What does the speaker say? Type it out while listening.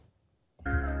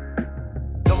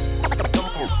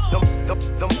the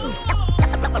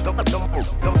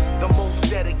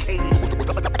most dedicated,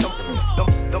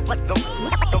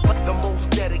 the most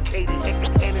dedicated,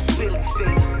 and it's clearly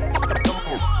stated.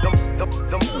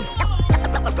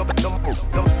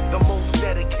 The most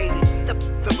dedicated,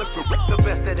 the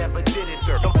best that ever did it.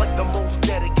 The most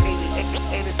dedicated,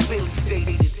 and it's clearly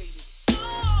stated.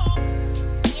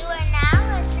 You are now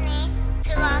listening to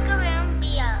Locker Room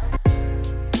BO.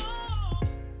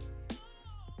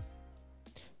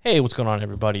 Hey, what's going on,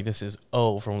 everybody? This is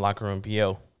O from Locker Room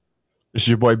BO. It's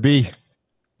your boy B.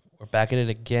 We're back at it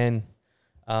again.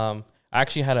 I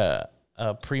actually had a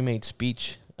pre-made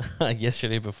speech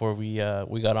yesterday before we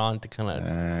got on to kind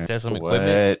of test some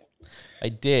equipment. I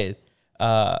did.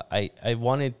 I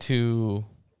wanted to,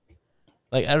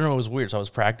 like, I don't know, it was weird. So I was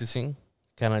practicing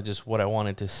kind of just what I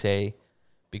wanted to say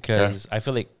because I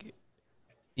feel like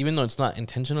even though it's not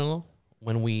intentional,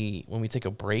 when we take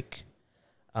a break,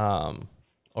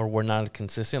 or we're not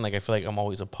consistent, like I feel like I'm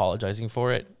always apologizing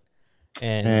for it.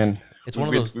 And it's one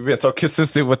of those. We've been so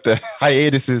consistent with the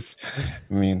hiatuses.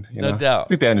 I mean, No doubt. I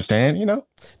think they understand,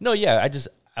 No, yeah.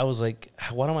 I was like,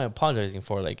 what am I apologizing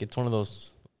for? Like, it's one of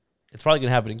those. It's probably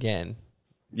gonna happen again.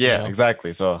 Yeah, you know?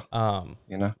 exactly. So, And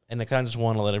I kind of just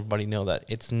want to let everybody know that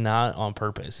it's not on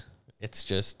purpose. It's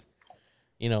just,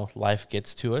 life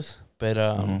gets to us. But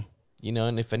and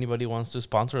if anybody wants to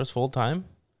sponsor us full time,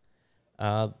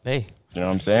 hey, you know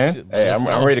what I'm saying? Hey, I'm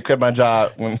ready to quit my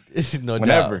job no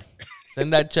whenever. Doubt.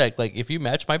 Send that check. Like, if you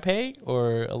match my pay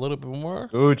or a little bit more,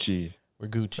 Gucci. we're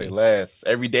Gucci. Say less.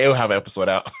 Every day we'll have an episode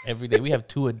out. Every day. We have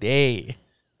 2 a day.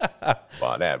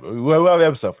 About that, but we'll have an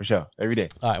episode for sure. Every day.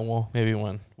 All right, well, maybe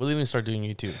one. We'll even start doing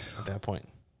YouTube at that point.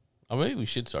 Or maybe we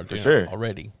should start doing sure. it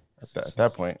already. At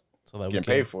that point. So that we can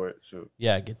pay for it. Shoot.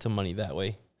 Yeah, get some money that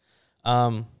way.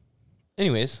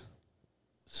 Anyways,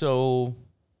 so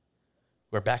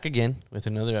we're back again with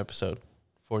another episode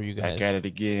for you guys. Back at it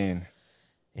again.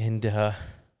 And this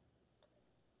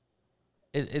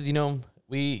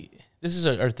is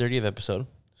our 30th episode,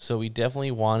 so we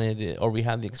definitely wanted it, or we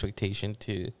had the expectation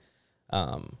to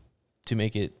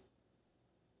make it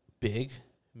big,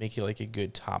 make it like a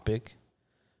good topic.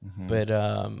 Mm-hmm. But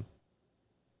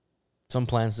some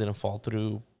plans didn't fall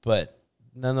through. But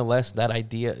nonetheless, that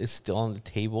idea is still on the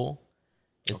table.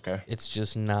 It's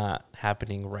just not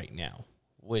happening right now,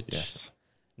 which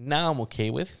now I'm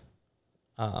okay with.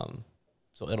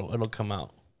 So it'll come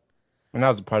out. And that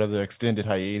was a part of the extended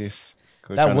hiatus.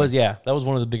 That was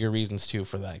one of the bigger reasons too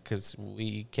for that, because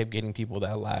we kept getting people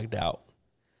that lagged out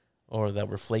or that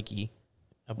were flaky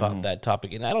about that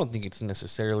topic, and I don't think it's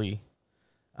necessarily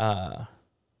a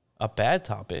bad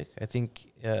topic. I think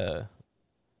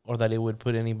or that it would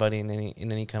put anybody in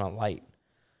any kind of light.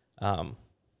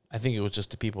 I think it was just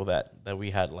the people that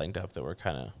we had lined up that were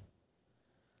kind of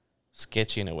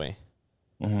sketchy in a way.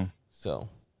 Mm-hmm. So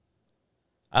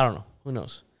I don't know. Who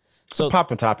knows? It's a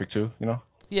popping topic too,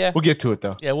 Yeah. We'll get to it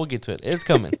though. Yeah, we'll get to it. It's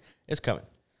coming. It's coming.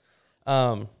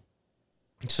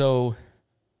 So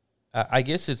I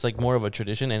guess it's like more of a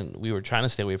tradition, and we were trying to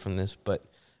stay away from this, but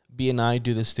B and I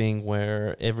do this thing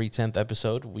where every 10th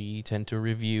episode we tend to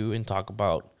review and talk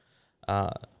about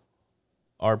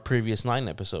our previous 9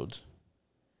 episodes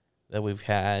that we've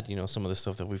had, some of the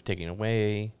stuff that we've taken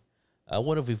away,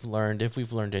 what have we learned, if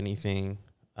we've learned anything,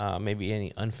 maybe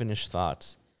any unfinished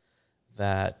thoughts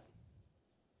that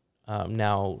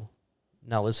now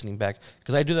listening back,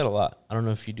 because I do that a lot. I don't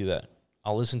know if you do that.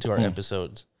 I'll listen to our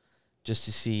episodes just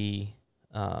to see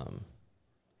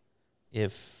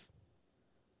if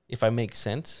I make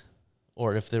sense,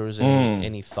 or if there was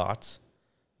any thoughts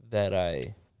that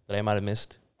I might have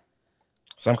missed.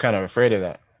 So I'm kind of afraid of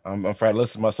that. I'm afraid to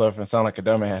listen to myself and sound like a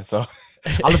dumbass. So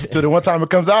I listen to it one time it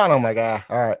comes out, and I'm like,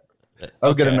 all right,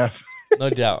 that's good enough. No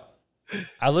doubt.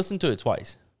 I listened to it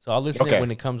twice. So I'll listen to it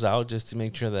when it comes out just to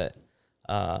make sure that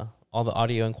all the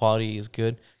audio and quality is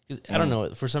good. Because I don't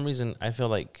know, for some reason, I feel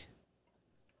like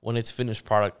when it's finished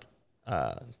product,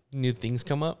 new things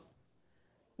come up.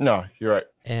 No, you're right.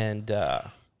 And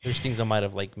there's things I might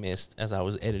have like missed as I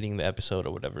was editing the episode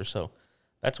or whatever. So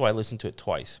that's why I listened to it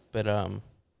twice. But I've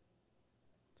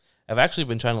actually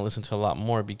been trying to listen to a lot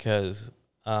more because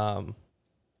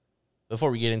before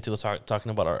we get into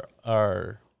talking about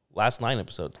our last 9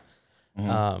 episodes,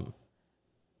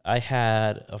 I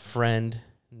had a friend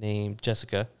named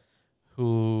Jessica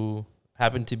who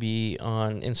happened to be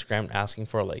on Instagram asking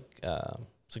for like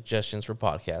suggestions for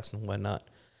podcasts and whatnot.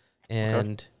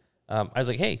 And I was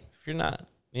like, hey, if you're not,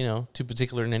 too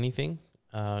particular in anything,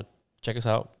 check us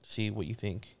out, see what you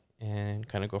think, and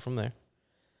kind of go from there.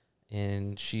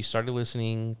 And she started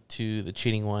listening to the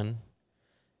cheating one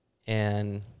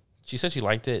and she said she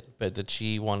liked it, but that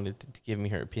she wanted to give me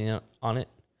her opinion on it.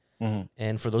 Mm-hmm.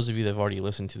 And for those of you that have already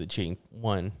listened to the cheating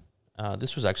one,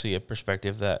 this was actually a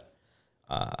perspective that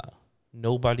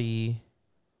nobody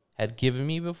had given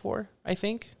me before, I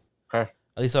think. Okay.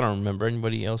 At least I don't remember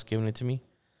anybody else giving it to me.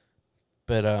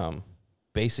 But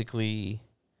basically,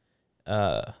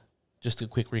 just a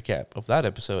quick recap of that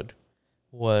episode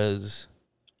was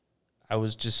I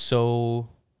was just so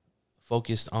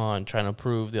focused on trying to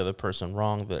prove the other person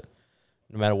wrong that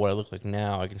no matter what I look like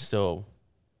now, I can still,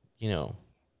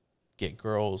 get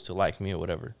girls to like me or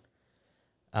whatever.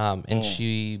 And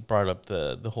she brought up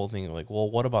the whole thing of like, well,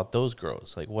 what about those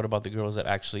girls? Like, what about the girls that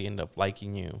actually end up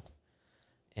liking you?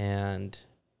 And,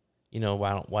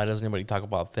 why doesn't anybody talk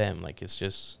about them? Like, it's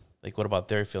just like, what about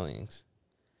their feelings?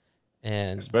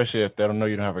 And especially if they don't know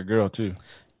you don't have a girl too.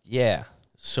 Yeah.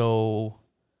 So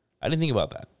I didn't think about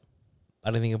that.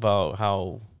 I didn't think about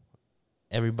how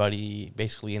everybody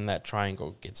basically in that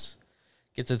triangle gets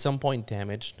at some point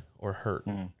damaged or hurt.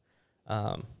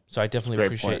 So I definitely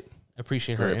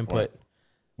appreciate her input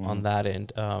on that.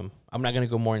 And I'm not going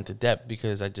to go more into depth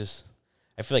because I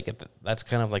feel like that's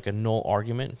kind of like a null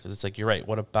argument because it's like, you're right.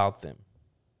 What about them?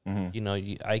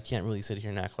 I can't really sit here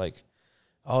and act like,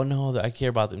 oh no, I care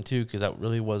about them too, because that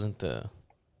really wasn't the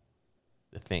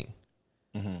thing.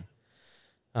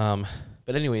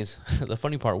 But anyways, the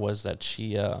funny part was that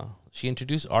she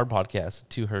introduced our podcast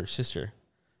to her sister,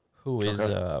 who is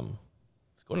going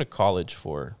to college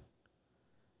for,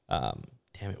 damn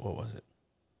it, what was it?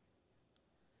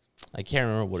 I can't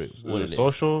remember what it is.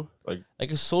 Social,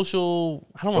 like a social.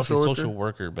 I don't want to say social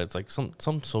worker, but it's like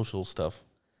some social stuff.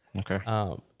 Okay.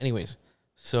 Anyways,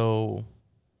 so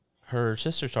her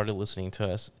sister started listening to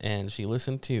us, and she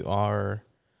listened to our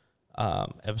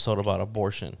episode about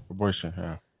abortion.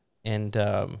 Yeah. And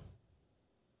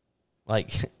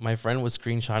like my friend was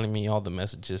screenshotting me all the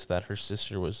messages that her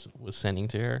sister was sending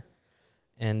to her,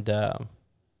 and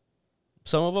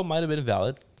some of them might have been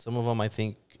valid. Some of them I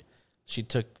think she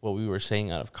took what we were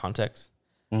saying out of context.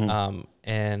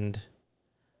 And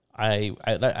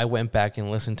I went back and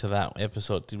listened to that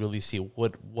episode to really see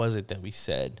what was it that we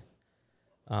said,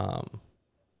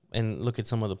 and look at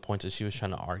some of the points that she was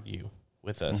trying to argue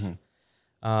with us.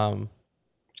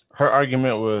 Her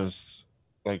argument was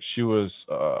like she was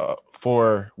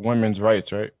for women's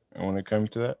rights, right? And when it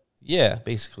comes to that, yeah,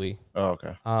 basically. Oh,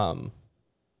 okay.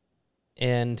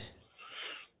 And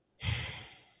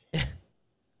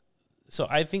so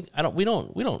I think we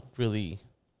don't really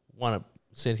want to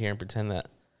sit here and pretend that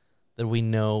we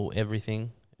know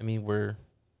everything. I mean, we're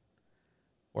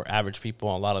average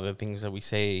people. A lot of the things that we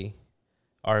say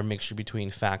are a mixture between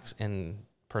facts and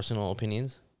personal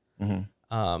opinions.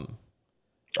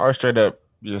 Or straight up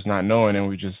just not knowing, and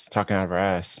we just talking out of our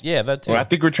ass. Yeah, that too. Well, I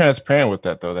think we're transparent with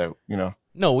that, though. That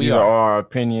no, we these are our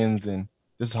opinions, and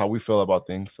this is how we feel about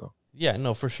things. So yeah,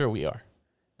 no, for sure we are.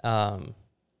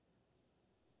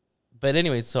 But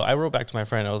anyways, so I wrote back to my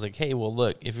friend. I was like, hey, well,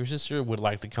 look, if your sister would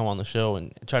like to come on the show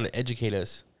and try to educate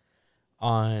us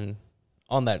on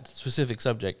that specific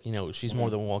subject, she's more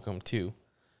than welcome to,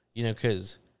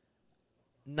 because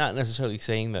not necessarily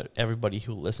saying that everybody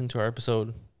who listened to our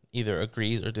episode either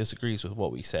agrees or disagrees with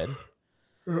what we said.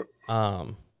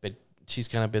 But she's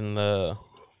kind of been the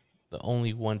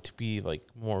only one to be like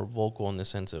more vocal in the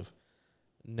sense of,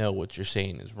 no, what you're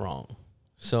saying is wrong.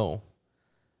 So,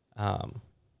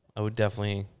 I would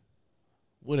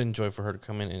enjoy for her to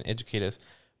come in and educate us,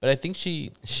 but I think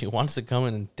she wants to come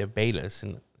in and debate us,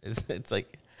 and it's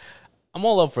like I'm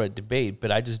all up for a debate,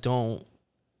 but I just don't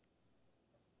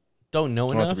know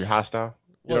enough. Want to be hostile?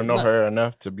 You don't know her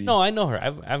enough to be. No, I know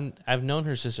her. I've known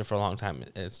her sister for a long time.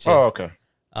 It's just okay.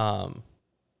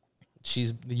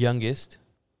 She's the youngest,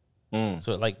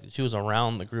 so like she was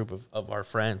around the group of our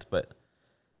friends, but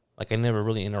like I never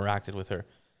really interacted with her.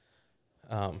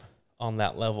 On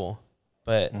that level,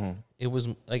 but it was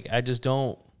like I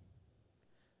don't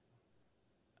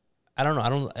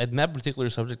know. In that particular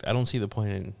subject, I don't see the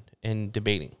point in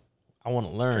debating. I want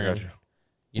to learn.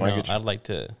 I'd like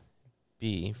to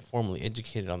be formally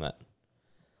educated on that.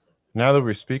 Now that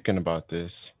we're speaking about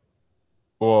this,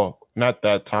 well, not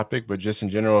that topic, but just in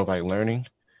general, like learning.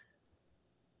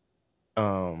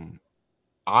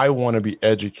 I want to be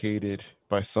educated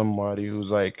by somebody who's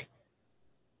like,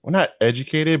 well, not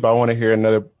educated, but I want to hear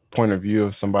another point of view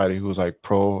of somebody who's like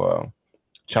pro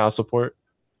child support,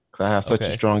 because I have such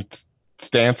a strong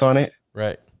stance on it.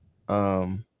 Right.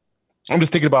 I'm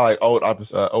just thinking about like old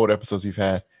episodes you've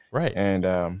had. Right. And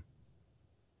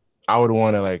I would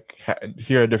want to like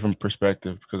hear a different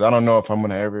perspective, because I don't know if I'm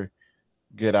going to ever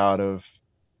get out of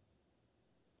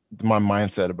my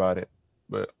mindset about it.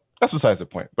 But that's besides the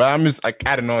point. But I'm just like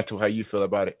adding on to how you feel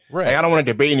about it. Right. Like, I don't want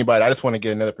to debate anybody. I just want to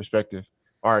get another perspective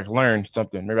or learn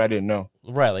something. Maybe I didn't know.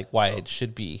 Right, like why it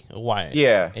should be, why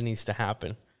it needs to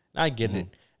happen. I get it.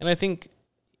 And I think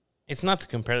it's not to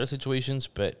compare the situations,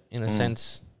 but in a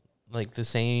sense, like the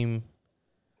same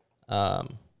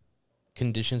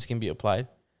conditions can be applied.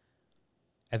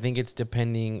 I think it's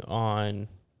depending on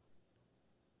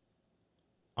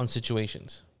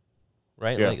situations,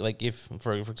 right? Yeah. Like if,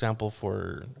 for example,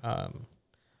 for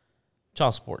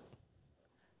child support,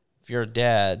 if you're a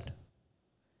dad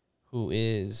who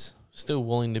is still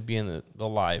willing to be in the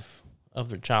life of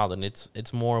their child, and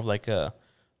it's more of like a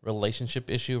relationship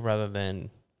issue rather than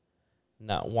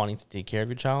not wanting to take care of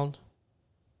your child.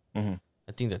 I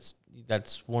think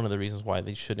that's one of the reasons why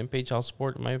they shouldn't pay child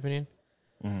support, in my opinion.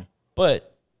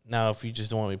 But now, if you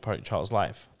just don't want to be part of your child's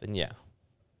life, then yeah,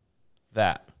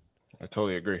 that I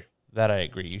totally agree. That I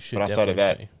agree. You should. But outside of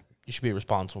that, you should be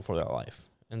responsible for that life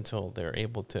until they're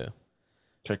able to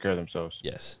take care of themselves.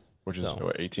 Yes. Which is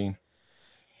what, 18?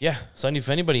 Yeah. So if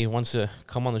anybody wants to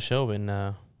come on the show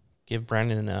and give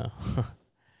Brandon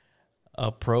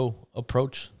a pro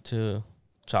approach to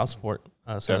child support,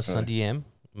 send us a DM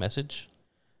message.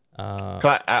 I'm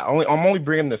only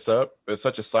bringing this up. It's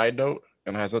such a side note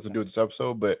and it has nothing to do with this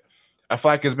episode, but I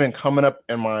feel like it's been coming up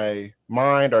in my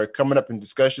mind or coming up in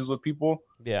discussions with people.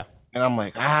 Yeah. And I'm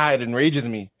like, it enrages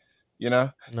me, you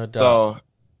know? No doubt. So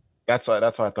that's why I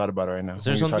thought about it right now. Is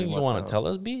there something you want to tell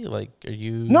us, B? Like, are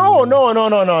you? No.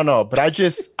 But I'm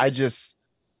just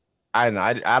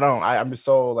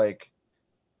so like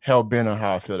hell bent on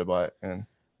how I feel about it. And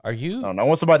are you? I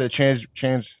want somebody to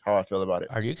change how I feel about it.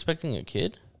 Are you expecting a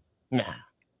kid? Nah.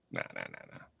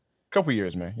 Couple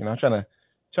years, man. You know, I'm trying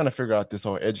to figure out this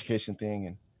whole education thing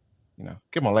and, you know,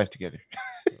 get my life together.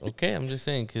 Okay, I'm just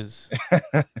saying, because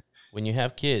when you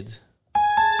have kids,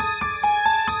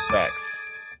 facts,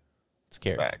 it's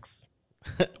scary. Facts.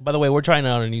 By the way, we're trying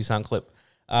out a new sound clip.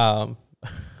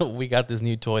 We got this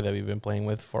new toy that we've been playing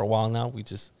with for a while now.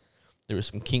 There were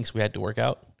some kinks we had to work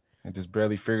out. And just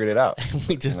barely figured it out.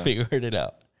 We just figured it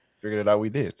out. Figured it out, we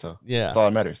did. So yeah, that's all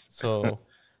that matters. So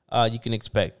you can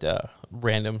expect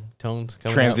random tones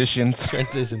coming transitions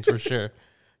for sure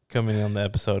coming in on the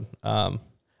episode. And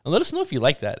let us know if you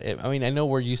like that. I mean, I know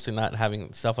we're used to not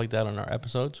having stuff like that on our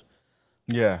episodes.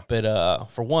 Yeah. But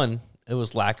for one, it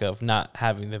was lack of not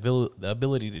having the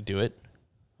ability to do it.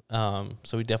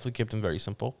 So we definitely kept them very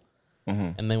simple.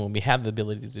 And then when we have the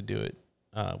ability to do it,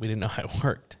 we didn't know how it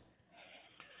worked.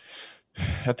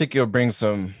 I think it'll bring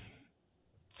some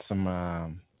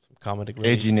comedic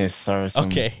edginess or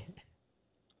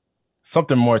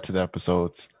something more to the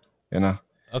episodes, you know.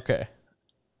 Okay,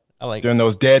 I like during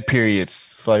those dead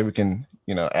periods. I feel like we can,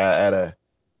 you know, add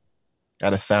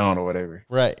a sound or whatever.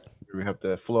 Right. We have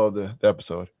the flow of the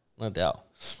episode. No doubt.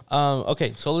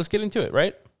 Okay, so let's get into it.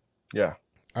 Right. Yeah.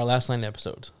 Our last 9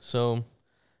 episodes. So,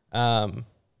 and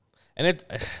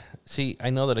see, I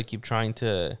know that I keep trying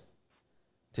to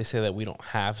say that we don't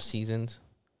have seasons,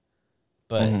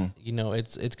 but you know,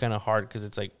 it's kind of hard because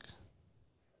it's like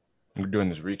we're doing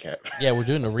this recap. Yeah, we're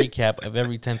doing a recap of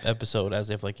every 10th episode as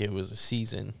if like it was a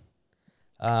season.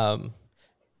 So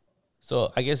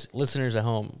I guess listeners at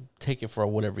home, take it for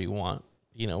whatever you want.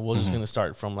 You know, we're just gonna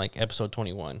start from like episode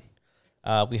 21.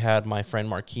 We had my friend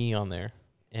Marquis on there,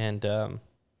 and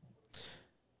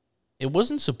it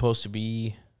wasn't supposed to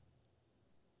be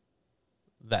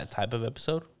that type of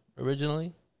episode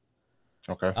originally.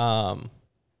 Okay.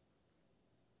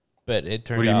 But it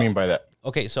turned out. What do you mean by that?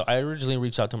 Okay, so I originally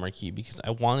reached out to Marquis because I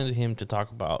wanted him to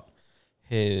talk about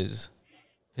his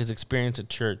experience at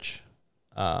church,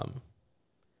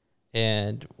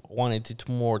 and wanted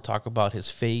to more talk about his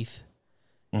faith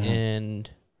and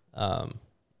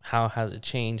how has it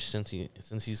changed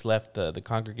since he's left the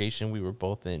congregation we were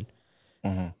both in,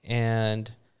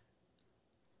 and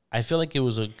I feel like it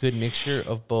was a good mixture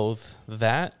of both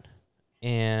that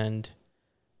and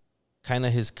kind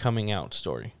of his coming out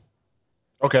story.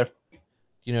 Okay.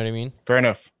 You know what I mean? Fair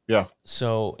enough. Yeah.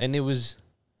 So, and it was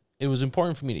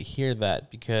important for me to hear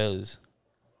that because,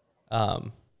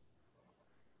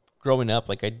 growing up,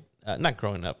 like not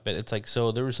growing up, but it's like,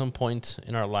 so there were some points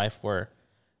in our life where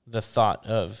the thought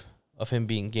of him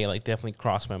being gay, like definitely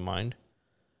crossed my mind,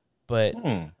 but,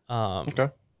 okay.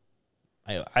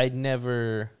 I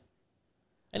never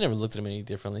looked at him any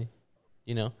differently,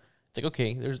 you know? It's like,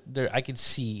 okay, I could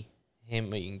see him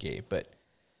being gay, but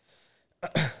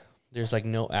there's like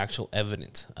no actual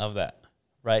evidence of that,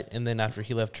 right? And then after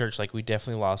he left church, like we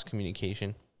definitely lost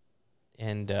communication,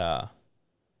 and it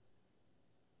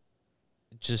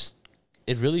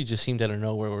really just seemed out of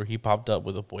nowhere where he popped up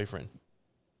with a boyfriend,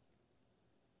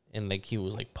 and like he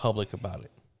was like public about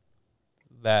it.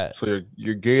 That so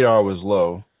your gaydar was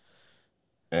low,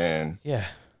 and yeah,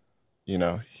 you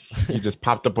know, he just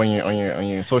popped up on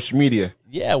your social media.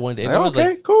 yeah. One day, Like, it was okay,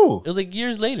 like cool. it was like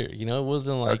years later. You know, it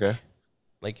wasn't like Okay.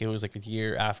 like it was like a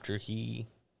year after he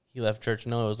left church.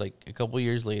 No, it was like a couple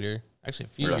years later. Actually, a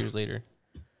few Really? years later.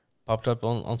 Popped up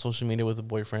on social media with a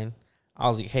boyfriend. I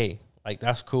was like, hey, like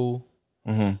that's cool,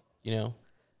 Mm-hmm. you know.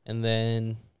 And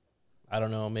then I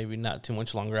don't know, maybe not too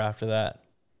much longer after that,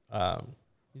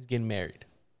 he's getting married.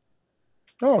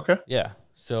 Oh, okay. Yeah.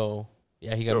 So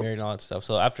yeah, he got Dope. married and all that stuff.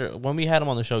 So after when we had him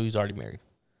on the show, he was already married.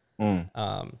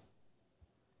 Mm.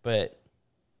 But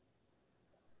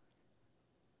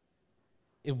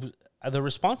it was the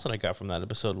response that I got from that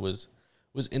episode was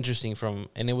interesting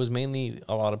and it was mainly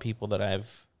a lot of people that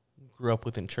I've grew up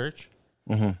with in church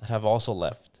Mm-hmm. that have also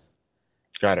left.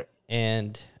 Got it.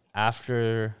 And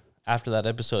after that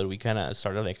episode, we kind of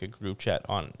started like a group chat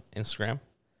on Instagram,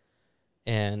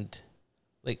 and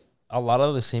like a lot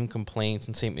of the same complaints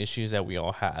and same issues that we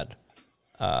all had.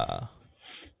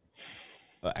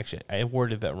 Actually, I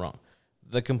worded that wrong.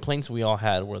 The complaints we all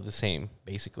had were the same,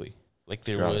 basically. Like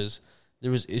there was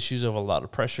issues of a lot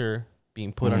of pressure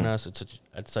being put on us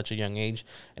at such a young age,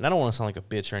 and I don't want to sound like a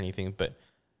bitch or anything, but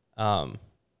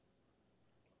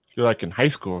You're like in high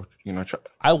school, you know,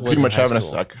 I was pretty much having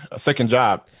school. a second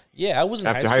job. Yeah, I was in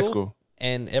after high school,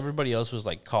 and everybody else was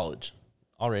like college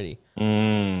already.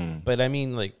 Mm. But I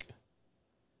mean, like,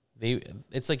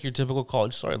 it's like your typical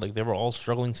college story. Like, they were all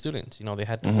struggling students. You know, they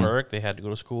had to work, they had to go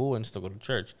to school, and still go to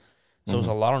church. So it was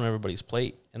a lot on everybody's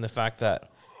plate. And the fact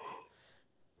that,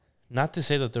 not to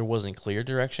say that there wasn't clear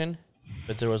direction,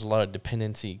 but there was a lot of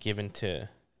dependency given to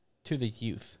the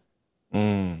youth.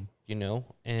 Mm. You know,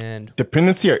 and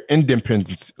Dependency or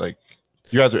independence? Like,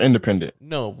 you guys are independent.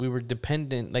 no, we were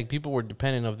dependent. Like, people were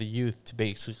dependent of the youth to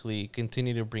basically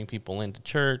continue to bring people into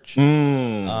church,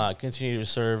 continue to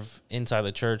serve inside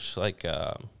the church, like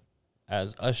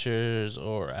as ushers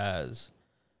or as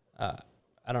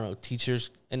I don't know, teachers.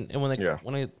 And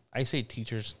when I say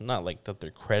teachers, not like that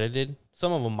they're credited.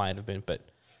 Some of them might have been, but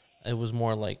it was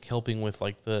more like helping with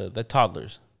like the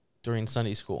toddlers during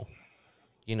Sunday school,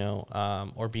 you know,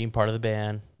 or being part of the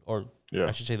band, or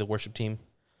I should say the worship team.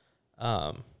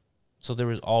 So there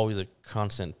was always a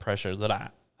constant pressure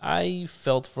that I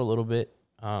felt for a little bit.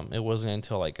 It wasn't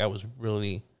until like I was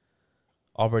really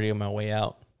already on my way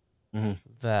out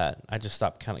that I just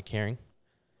stopped kind of caring.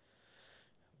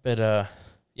 But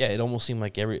yeah, it almost seemed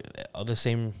like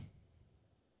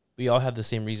we all had the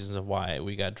same reasons of why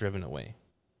we got driven away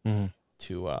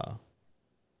to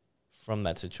from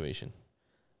that situation.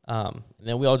 And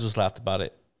then we all just laughed about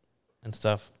it and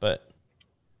stuff. But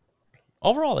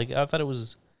overall, like, I thought it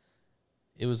was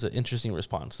an interesting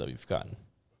response that we've gotten.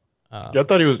 Yeah, I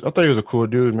thought he was a cool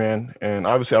dude, man. And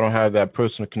obviously, I don't have that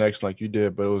personal connection like you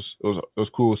did, but it was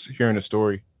cool hearing the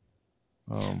story.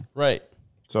 Right.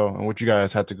 So, and what you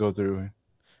guys had to go through.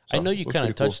 So, I know you kind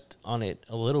of cool. touched on it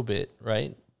a little bit,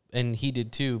 right? And he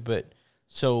did too. But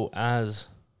so as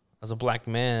a black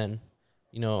man,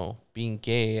 you know, being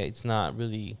gay, it's not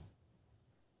really.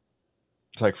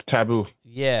 It's like taboo.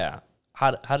 Yeah.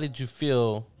 How did you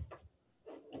feel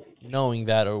knowing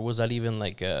that, or was that even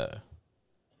like a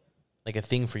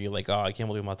thing for you? Like, oh, I can't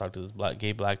believe I'm gonna talk to this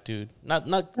gay black dude. Not.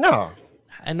 No.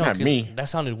 I know, not me. That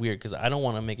sounded weird because I don't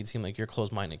want to make it seem like you're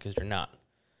closed-minded because you're not.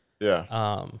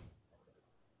 Yeah.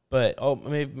 But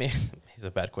maybe it's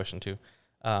a bad question too.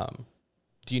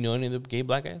 Do you know any of the gay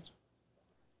black guys?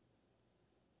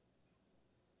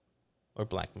 Or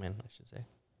black men, I should say.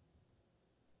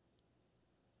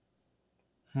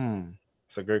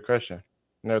 It's a great question.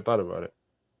 Never thought about it.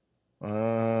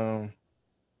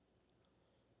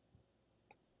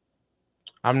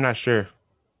 I'm not sure.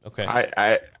 Okay.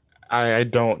 I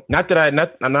don't. Not that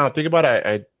I'm not thinking about it.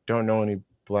 I don't know any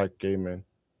black gay men.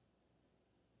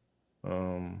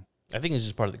 I think it's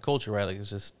just part of the culture, right? Like, it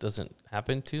just doesn't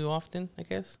happen too often, I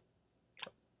guess.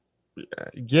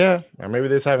 Yeah, or maybe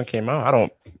this haven't came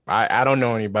out. I don't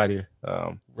know anybody.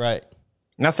 Right.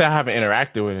 Not say I haven't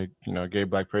interacted with a gay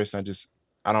black person.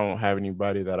 I don't have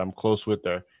anybody that I'm close with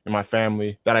or in my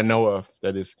family that I know of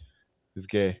that is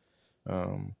gay.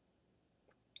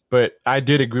 But I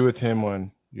did agree with him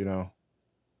on,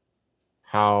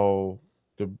 how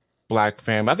the black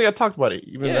family, I think I talked about it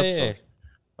even in the episode.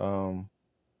 Yeah.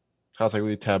 How it's like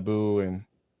really taboo,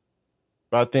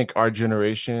 but I think our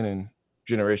generation and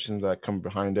generations that come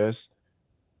behind us,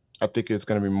 I think it's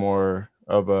going to be more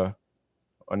of a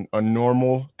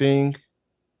normal thing.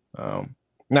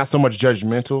 Not so much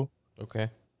judgmental. Okay.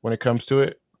 When it comes to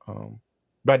it.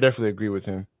 But I definitely agree with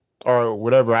him. Or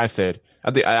whatever I said.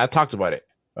 I think I talked about it.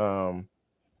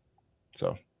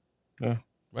 So yeah.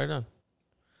 Right on.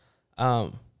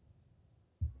 Um,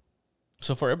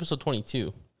 so for episode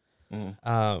 22,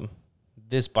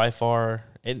 this by far,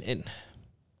 and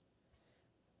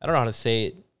I don't know how to say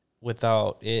it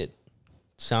without it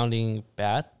sounding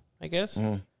bad, I guess.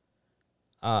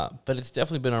 But it's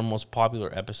definitely been our most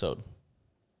popular episode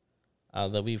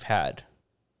that we've had.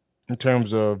 In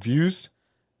terms of views?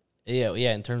 Yeah,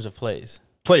 in terms of plays.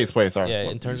 Sorry. Yeah,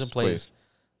 in terms of plays.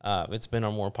 It's been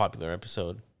our more popular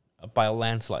episode by a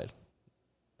landslide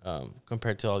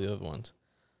compared to all the other ones.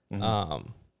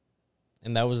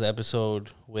 And that was the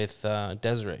episode with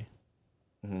Desiree.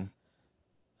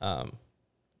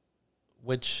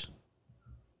 Which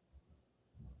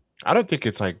I don't think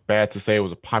it's like bad to say it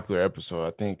was a popular episode.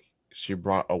 I think she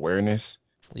brought awareness.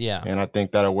 Yeah. And I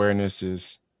think that awareness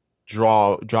is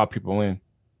draw people in.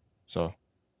 So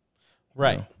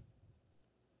right. You know.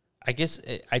 I guess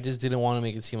I just didn't want to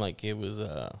make it seem like it was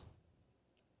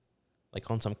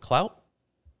like on some clout.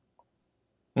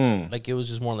 Like it was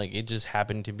just more like it just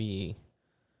happened to be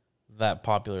that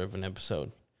popular of an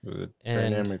episode. The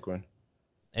dynamic one.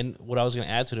 And what I was going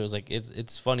to add to it was like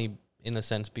it's funny in a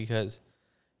sense because,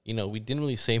 you know, we didn't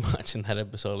really say much in that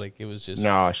episode. Like it was just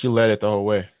she led it the whole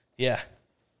way. Yeah,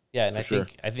 and I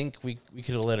think we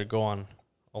could have let her go on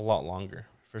a lot longer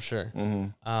for sure.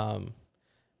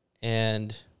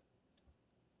 And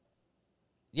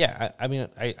yeah, I mean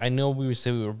I know we would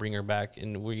say we would bring her back,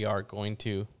 and we are going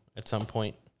to at some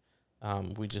point.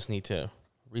 We just need to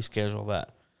reschedule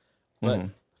that. But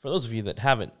for those of you that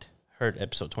haven't heard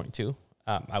episode 22.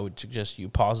 I would suggest you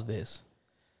pause this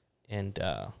and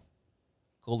go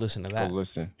listen to that. Go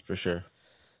listen, for sure.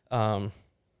 I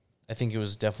think it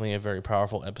was definitely a very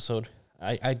powerful episode.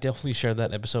 I definitely shared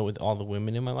that episode with all the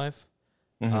women in my life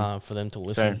for them to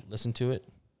listen to it.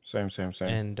 Same.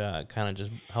 And kind of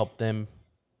just help them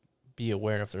be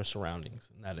aware of their surroundings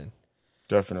and that end.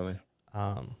 Definitely.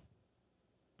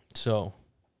 So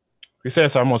we said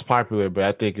it's our most popular, but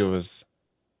I think it was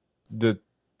the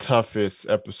toughest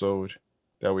episode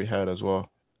that we had as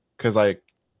well, because like,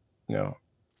 you know,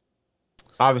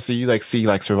 obviously you like see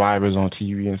like survivors on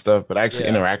TV and stuff, but actually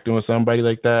interacting with somebody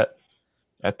like that,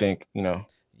 I think, you know,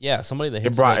 somebody that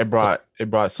hits it brought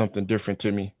something different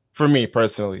to me, for me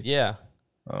personally. And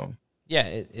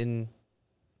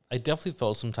I definitely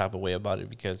felt some type of way about it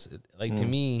because to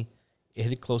me it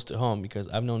hit close to home because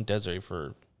I've known Desiree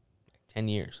for 10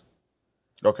 years.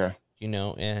 Okay. You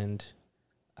know, and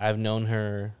I've known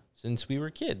her since we were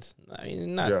kids. I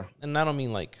mean, and I don't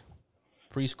mean like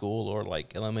preschool or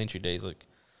like elementary days. Like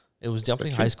it was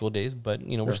definitely high school days, but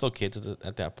you know, we're still kids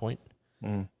at that point.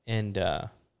 And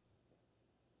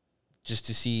just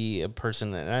to see a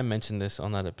person, and I mentioned this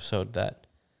on that episode, that,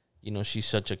 you know, she's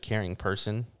such a caring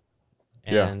person.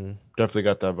 And definitely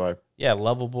got that vibe. Yeah,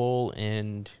 lovable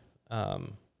and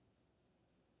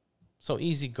so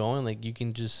easygoing. Like you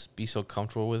can just be so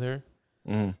comfortable with her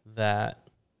that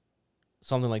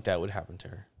something like that would happen to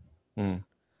her.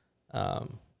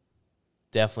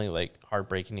 Definitely like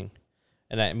heartbreaking.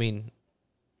 And I mean,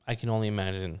 I can only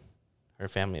imagine her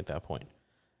family at that point.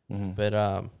 But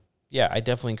I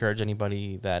definitely encourage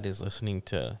anybody that is listening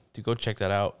to go check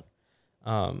that out.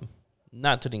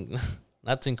 Not to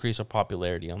increase our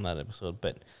popularity on that episode,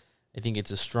 but I think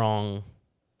it's a strong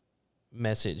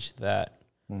message that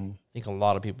I think a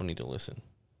lot of people need to listen.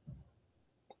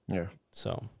 Yeah.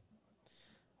 So,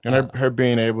 and her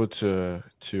being able to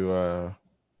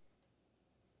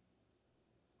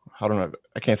I don't know,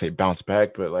 I can't say bounce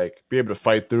back, but like be able to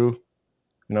fight through,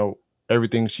 you know,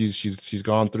 everything she's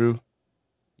gone through.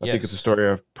 I think it's a story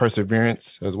of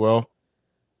perseverance as well,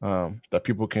 that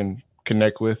people can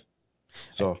connect with.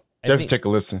 So definitely take a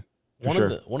listen.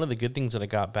 One of the good things that I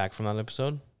got back from that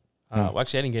episode, well,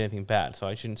 actually I didn't get anything bad, so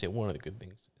I shouldn't say one of the good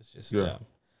things. It's just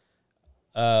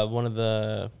one of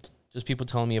the just people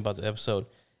telling me about the episode.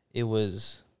 It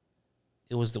was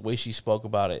the way she spoke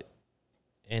about it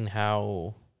and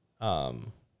how what's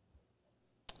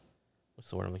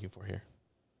the word I'm looking for here?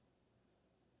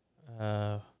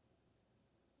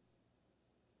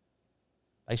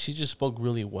 Like she just spoke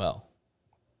really well.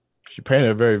 She painted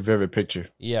a very vivid picture.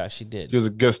 Yeah, she did. She was a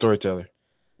good storyteller,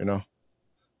 you know?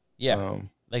 Yeah.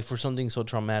 Like for something so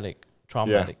traumatic,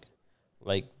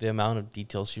 like the amount of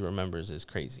details she remembers is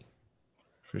crazy.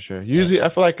 For sure. Usually I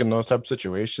feel like in those type of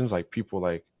situations, like people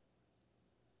like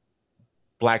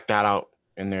black that out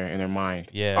in their mind.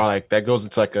 Yeah. Or like that goes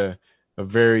into like a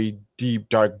very deep,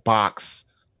 dark box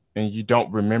and you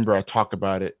don't remember or talk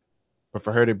about it. But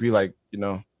for her to be like, you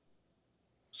know,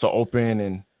 so open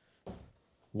and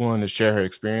willing to share her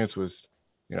experience was,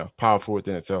 you know, powerful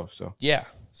within itself. So yeah,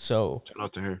 So Shout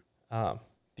out to her.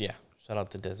 Yeah, shout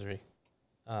out to Desiree.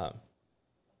 Yeah,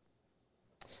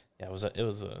 it was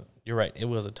a. You're right. It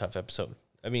was a tough episode.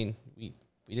 I mean, we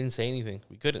didn't say anything.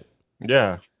 We couldn't.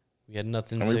 Yeah. We had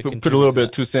nothing And to we contribute put a little to bit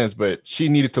that. of 2 cents, but she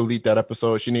needed to lead that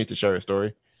episode. She needed to share her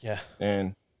story. Yeah.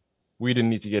 And we didn't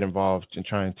need to get involved in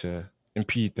trying to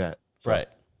impede that. So. Right.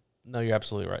 No, you're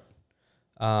absolutely right.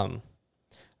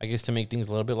 I guess to make things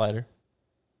a little bit lighter.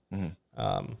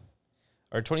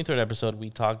 Our 23rd episode, we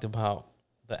talked about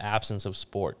the absence of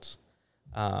sports.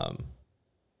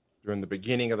 During the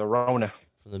beginning of the Rona.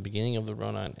 From the beginning of the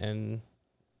Rona, and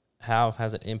how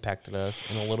has it impacted us,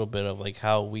 and a little bit of like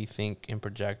how we think and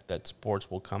project that sports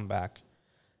will come back,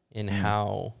 and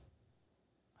how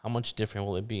much different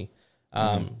will it be.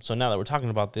 So now that we're talking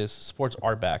about this, sports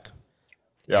are back.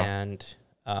 Yeah. And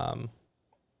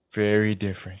very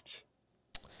different.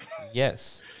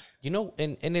 Yes. You know,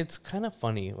 and it's kind of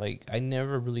funny. Like, I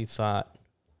never really thought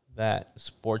that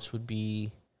sports would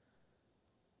be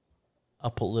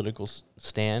a political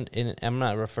stand. And I'm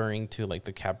not referring to, like,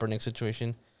 the Kaepernick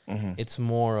situation. It's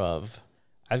more of,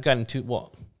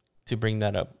 to bring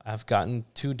that up, I've gotten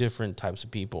two different types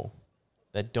of people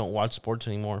that don't watch sports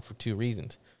anymore for two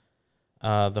reasons.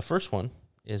 The first one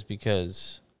is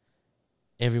because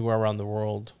everywhere around the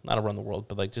world, not around the world,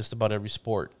 but like just about every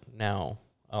sport now,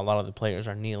 a lot of the players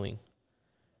are kneeling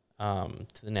to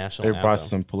the national anthem. They brought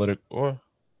some political.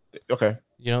 Okay.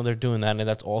 You know, they're doing that, and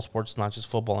that's all sports, not just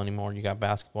football anymore. You got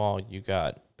basketball, you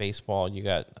got baseball, you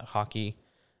got hockey.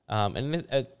 And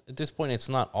at this point, it's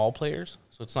not all players,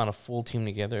 so it's not a full team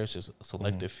together. It's just a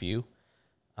selective few.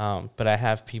 But I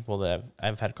have people that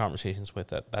I've had conversations with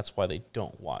that's why they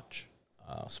don't watch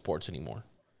sports anymore,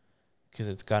 because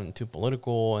it's gotten too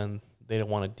political and they don't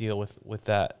want to deal with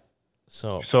that.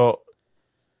 So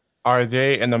are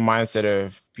they in the mindset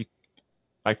of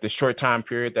like the short time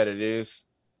period that it is,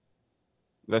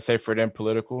 let's say for them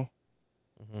political,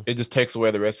 it just takes away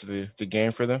the rest of the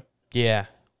game for them? Yeah.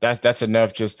 That's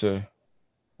enough just to,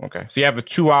 okay. So you have a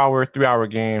 2-hour, 3-hour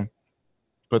game,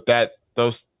 but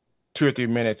those 2 or 3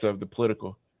 minutes of the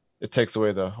political, it takes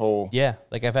away the whole. Yeah,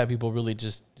 like I've had people really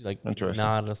just like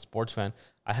not a sports fan.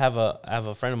 I have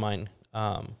a friend of mine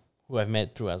who I've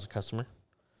met through as a customer,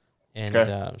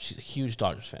 and she's a huge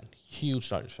Dodgers fan.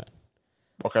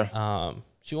 Okay.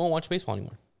 She won't watch baseball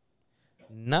anymore.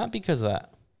 Not because of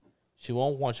that. She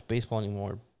won't watch baseball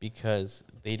anymore because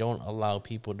they don't allow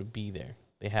people to be there.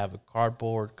 They have a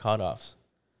cardboard cutoffs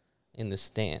in the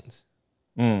stands.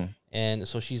 And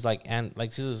so she's like,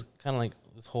 she's kind of like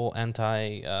this whole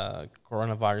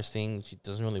anti-coronavirus thing. She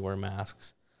doesn't really wear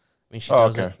masks. I mean, she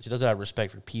doesn't have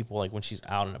respect for people, like when she's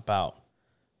out and about.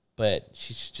 But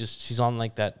she's on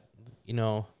like that, you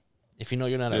know, if you know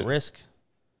you're not at risk,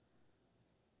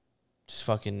 just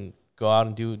fucking go out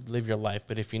and live your life.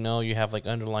 But if you know you have like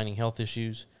underlying health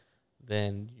issues,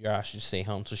 then you should stay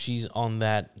home. So she's on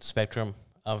that spectrum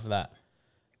of that.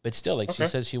 But still, like she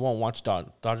says, she won't watch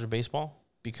Dodger baseball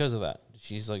because of that.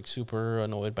 She's like super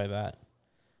annoyed by that.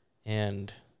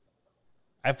 And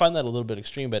I find that a little bit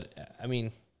extreme, but I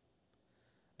mean,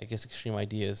 I guess extreme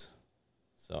ideas.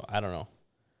 So I don't know.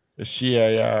 Is she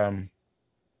a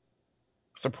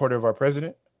supporter of our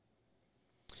president?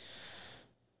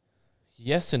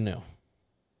 Yes and no.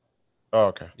 Oh,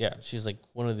 okay. Yeah, she's like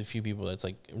one of the few people that's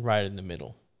like right in the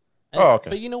middle.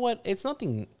 But you know what? It's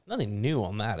nothing new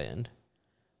on that end.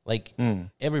 Like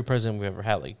every president we've ever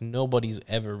had, like nobody's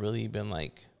ever really been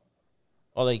like,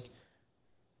 or like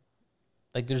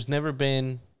there's never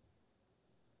been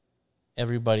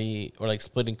everybody or like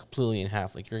splitting completely in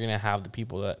half. Like you're gonna have the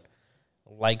people that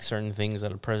like certain things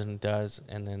that a president does,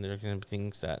 and then there are gonna be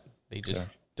things that they just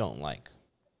don't like.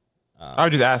 I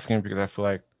was just asking because I feel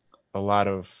like a lot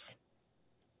of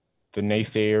the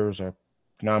naysayers or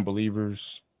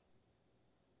non-believers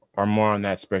are more on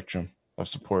that spectrum of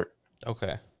support.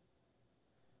 Okay.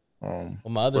 Well,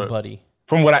 my other buddy,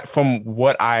 from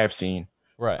what I have seen,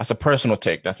 right? That's a personal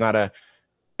take. That's not a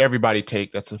everybody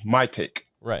take. That's my take.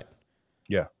 Right.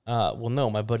 Yeah. Well, no,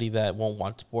 my buddy that won't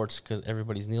watch sports because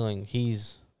everybody's kneeling.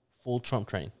 He's full Trump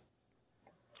train.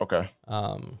 Okay.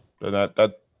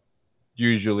 That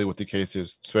usually what the case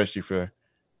is, especially for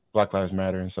Black Lives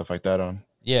Matter and stuff like that.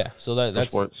 So that's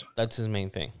sports. That's his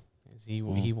main thing. He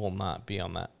will not be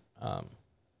on that. I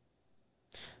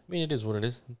mean, it is what it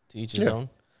is. To each his own.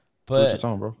 But his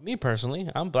own, bro. Me personally,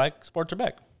 I'm black. Sports are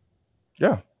back.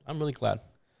 Yeah. I'm really glad.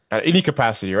 At any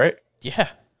capacity, right? Yeah.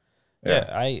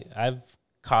 I've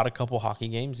caught a couple hockey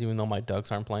games, even though my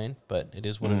Ducks aren't playing. But it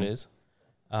is what it is.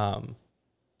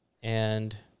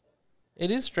 And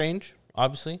it is strange,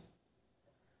 obviously.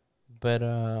 But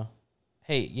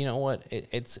hey, you know what?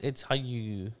 It's how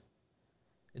you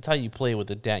play with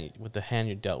the hand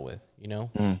you're dealt with. You know,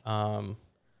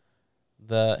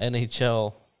 the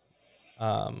NHL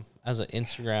as an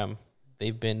Instagram,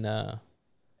 they've been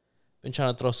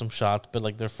trying to throw some shots, but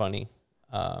like they're funny.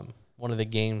 One of the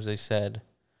games they said,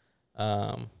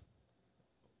 what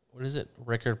is it?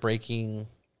 Record breaking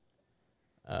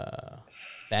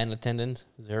fan attendance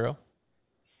 0.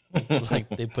 Like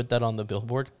they put that on the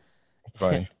billboard.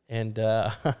 Funny. And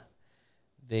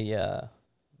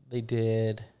they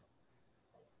did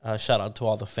shout out to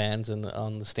all the fans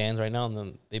on the stands right now, and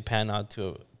then they pan out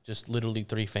to just literally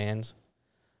 3 fans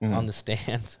on the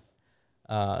stands.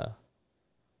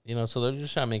 You know, so they're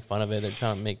just trying to make fun of it. They're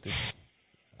trying to make this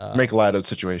make light of the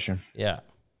situation. Yeah.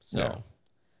 So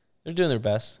they're doing their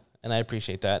best, and I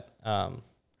appreciate that.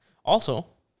 Also,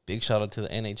 big shout out to the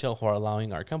NHL who are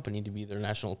allowing our company to be their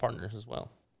national partners as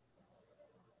well.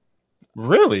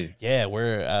 Really? Yeah,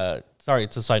 we're sorry,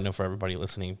 it's a side note for everybody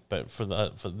listening, but for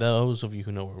those of you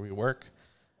who know where we work,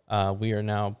 we are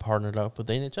now partnered up with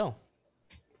the NHL.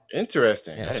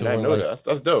 Interesting. Yeah, I did not know that.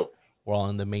 That's dope. We're all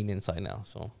on the maintenance side now,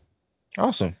 so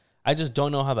awesome. I just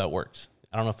don't know how that works.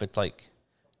 I don't know if it's like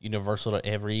universal to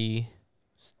every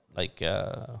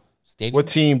stadium. What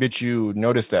team did you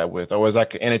notice that with, or was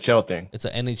that an NHL thing? It's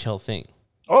an NHL thing.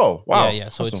 Oh wow! Yeah.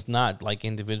 So awesome. It's not like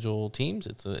individual teams.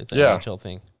 It's an NHL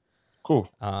thing. Cool.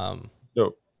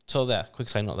 Dope. So that quick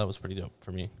side note, that was pretty dope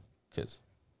for me because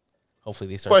hopefully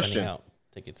they start sending out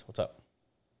tickets. What's up?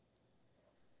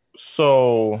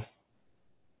 So,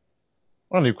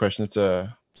 one new question. It's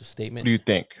a statement. What do you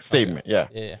think? Statement. Okay.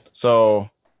 Yeah. So,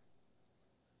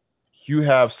 you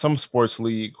have some sports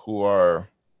league who are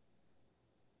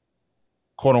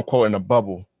quote unquote in a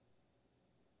bubble,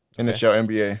 NHL,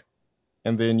 NBA,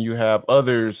 and then you have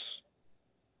others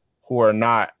who are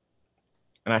not.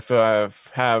 And I feel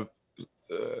have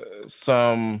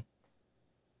some,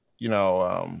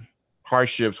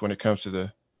 hardships when it comes to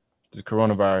the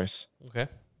coronavirus. Okay.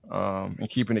 And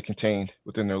keeping it contained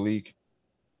within their league.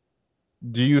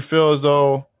 Do you feel as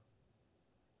though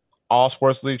all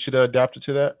sports leagues should have adapted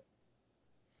to that?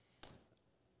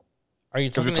 Are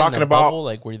you talking about bubble,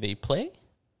 like where they play?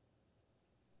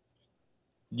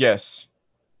 Yes.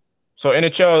 So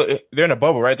NHL, they're in a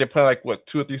bubble, right? They're playing like what,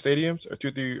 2 or 3 stadiums or 2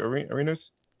 or 3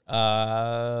 arenas?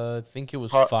 I think it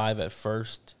was 5 at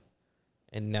first,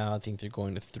 and now I think they're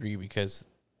going to 3 because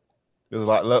there's a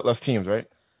lot less teams, right,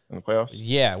 in the playoffs.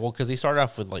 Yeah, well, because they started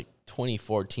off with like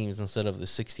 24 teams instead of the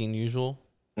 16 usual.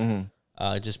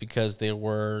 Just because there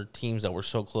were teams that were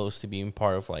so close to being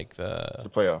part of like the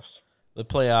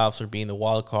playoffs or being the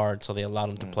wild card, so they allowed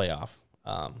them to play off.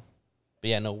 But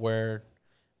yeah, no,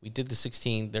 we did the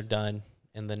 16, they're done,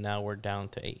 and then now we're down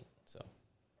to 8. So,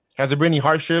 has there been any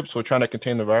hardships with trying to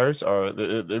contain the virus, or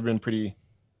they've been pretty?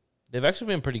 They've actually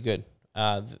been pretty good.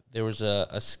 There was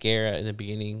a scare in the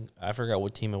beginning. I forgot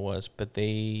what team it was, but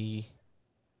they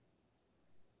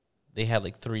had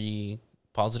like 3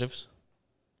 positives.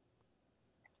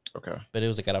 Okay. But it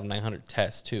was like out of 900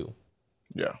 tests too.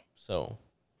 Yeah. So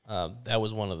that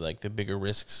was one of the bigger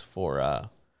risks for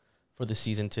the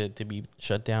season to be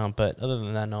shut down. But other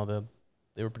than that, no,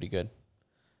 they were pretty good.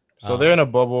 So they're in a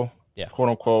bubble. Yeah. Quote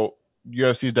unquote.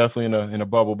 UFC is definitely in a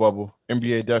bubble.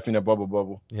 NBA definitely in a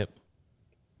bubble. Yep.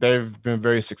 They've been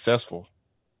very successful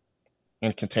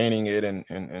in containing it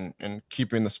and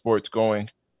keeping the sports going.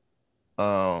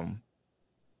 But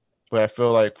I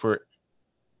feel like for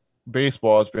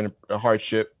baseball, it's been a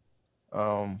hardship.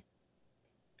 And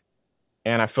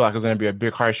I feel like it's going to be a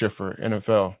big hardship for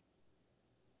NFL.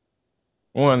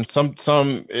 One, some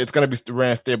it's going to be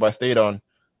ran state by state on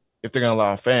if they're going to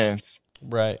allow fans.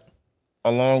 Right.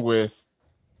 Along with,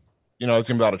 it's going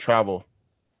to be a lot of travel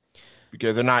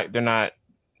because they're not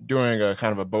doing a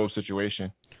kind of a bubble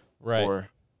situation. Right.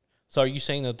 So are you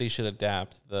saying that they should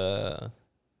adapt the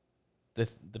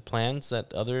plans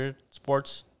that other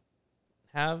sports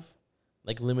have,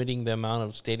 like limiting the amount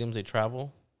of stadiums they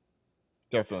travel?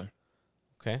 Definitely.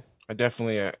 Okay. I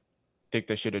definitely think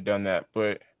they should have done that,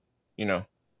 but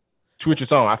to each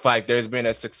its own. I feel like there's been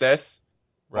a success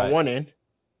on one end,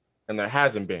 and there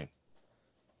hasn't been.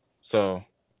 So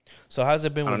how's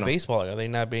it been with baseball? Are they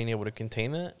not being able to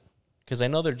contain that? Because I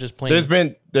know they're just playing.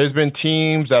 There's been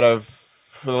teams that have,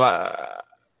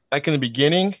 like in the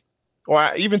beginning, or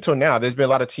even till now, there's been a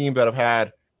lot of teams that have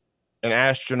had an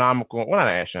astronomical. Well, not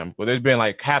astronomical. There's been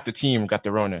like half the team got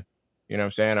the Rona. You know what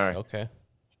I'm saying? Or okay.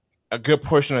 A good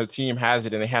portion of the team has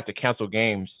it, and they have to cancel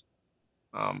games.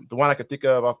 The one I could think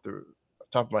of off the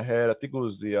top of my head, I think it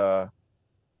was the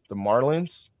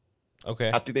Marlins. Okay.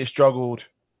 I think they struggled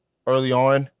early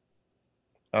on.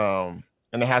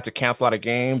 and they had to cancel a lot of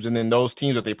games. And then those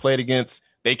teams that they played against,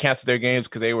 they canceled their games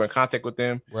because they were in contact with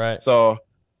them. Right. So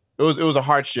it was a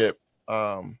hardship,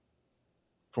 from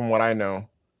what I know,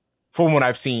 from what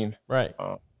I've seen. Right.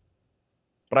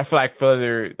 But I feel like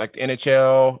further like the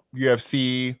NHL,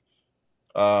 UFC,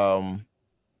 not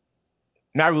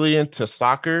really into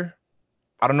soccer.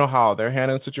 I don't know how they're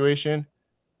handling the situation.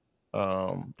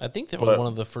 I think they were one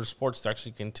of the first sports to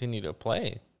actually continue to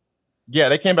play. Yeah,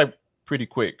 they came back pretty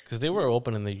quick because they were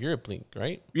open in the Europe League,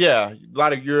 right? Yeah, a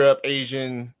lot of Europe,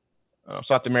 Asian,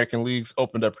 South American leagues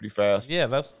opened up pretty fast. Yeah,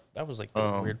 that was like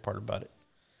the weird part about it.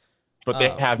 But they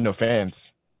have no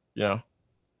fans, you know.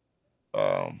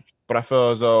 But I feel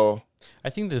as though I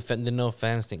think the no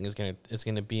fans thing is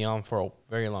gonna be on for a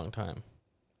very long time.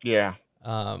 Yeah.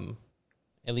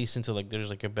 At least until like there's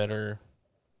like a better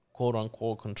quote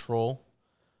unquote control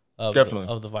of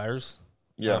the virus.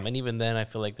 Yeah. And even then, I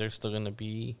feel like there's still gonna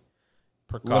be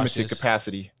limited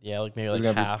capacity. Yeah, like maybe there's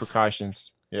like gonna half be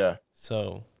precautions. Yeah.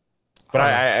 So, but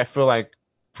I feel like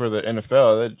for the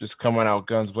NFL, they're just coming out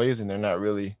guns blazing. They're not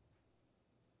really.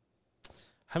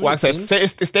 Well, like I said,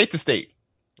 it's state to state.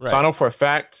 Right. So I know for a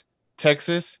fact,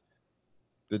 Texas,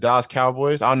 the Dallas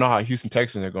Cowboys. I don't know how Houston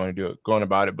Texans are going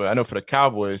about it, but I know for the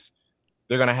Cowboys,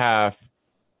 they're gonna have,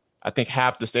 I think,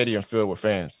 half the stadium filled with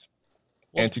fans.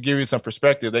 Well, and to give you some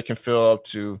perspective, they can fill up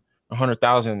to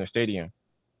 100,000 in their stadium.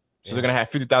 So they're gonna have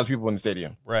 50,000 people in the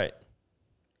stadium. Right.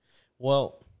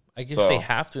 Well, I guess they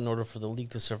have to in order for the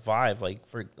league to survive. Like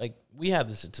we had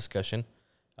this discussion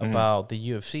about the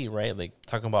UFC, right? Like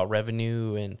talking about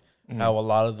revenue and how a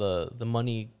lot of the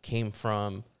money came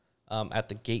from at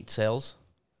the gate sales.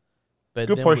 But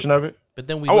good portion of it. But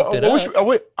then we looked it up.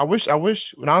 I wish.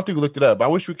 I don't think we looked it up. But I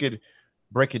wish we could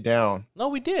break it down. No,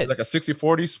 we did. Like a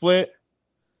 60-40 split.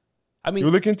 I mean,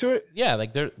 you look into it. Yeah,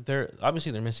 like they're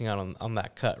obviously they're missing out on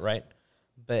that cut, right?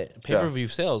 But pay-per-view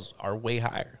sales are way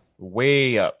higher.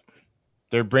 Way up.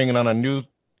 They're bringing on a new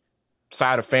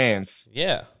side of fans.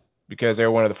 Yeah. Because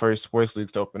they're one of the first sports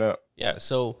leagues to open up. Yeah,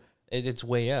 so it's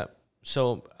way up.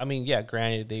 So, I mean, yeah,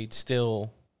 granted, they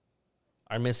still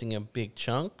are missing a big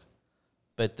chunk,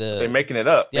 but they're making it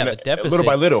up. Yeah, the deficit little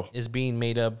by little is being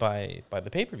made up by the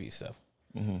pay-per-view stuff.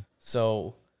 Mm-hmm.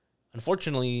 So,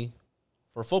 unfortunately,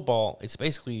 for football, it's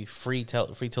basically free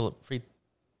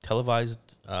televised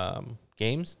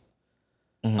games,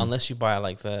 unless you buy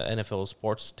like the NFL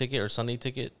sports ticket or Sunday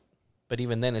ticket. But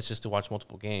even then, it's just to watch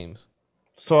multiple games.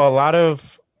 So a lot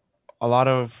of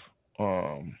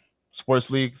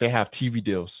sports leagues, they have TV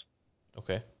deals.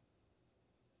 Okay.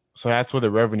 So that's where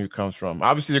the revenue comes from.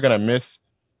 Obviously, they're gonna miss.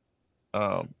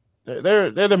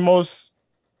 They're the most.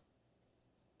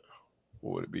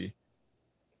 What would it be?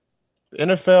 The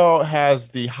NFL has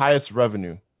the highest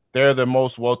revenue. They're the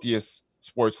most wealthiest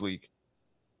sports league.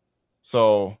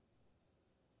 So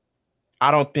I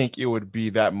don't think it would be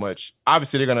that much.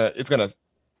 Obviously, they're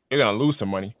gonna lose some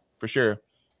money for sure,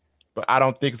 but I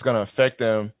don't think it's gonna affect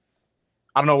them.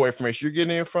 I don't know what information you're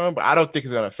getting it from, but I don't think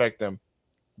it's gonna affect them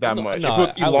that much. If it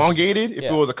was elongated, if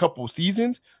it was a couple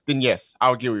seasons, then yes,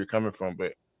 I'll get where you're coming from.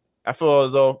 But I feel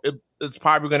as though it's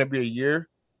probably gonna be a year.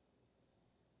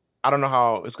 I don't know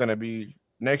how it's gonna be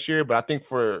next year, but I think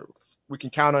we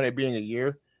can count on it being a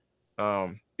year.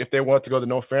 If they want to go the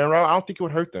no fan route, I don't think it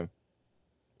would hurt them.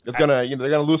 It's gonna, they're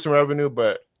gonna lose some revenue,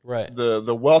 but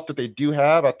the wealth that they do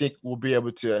have, I think will be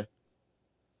able to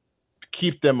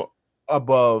keep them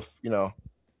above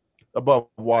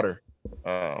water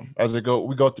as we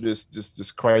go through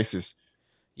this crisis.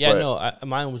 Yeah,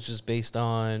 mine was just based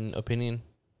on opinion,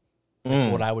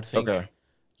 what I would think. Okay.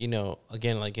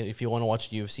 Again, like if you want to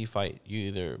watch a UFC fight, you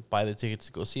either buy the tickets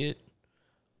to go see it,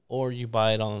 or you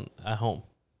buy it at home.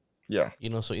 Yeah.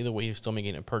 So either way, you're still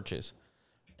making a purchase.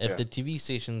 If the TV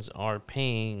stations are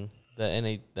paying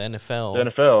the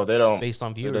NFL, they don't based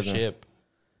on viewership,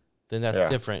 then that's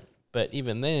different. But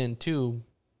even then, too,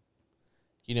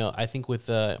 I think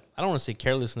with I don't want to say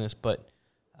carelessness, but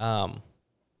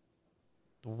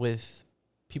with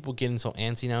people getting so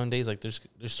antsy nowadays, like there's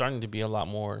starting to be a lot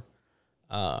more,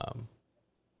 I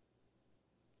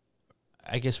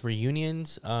guess,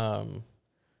 reunions,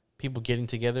 people getting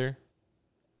together.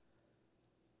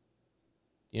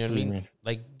 You know what I mean?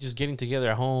 Like just getting together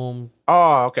at home.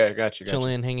 Oh, okay, gotcha.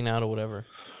 Chilling, hanging out, or whatever.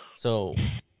 So,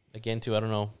 again, too, I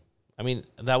don't know. I mean,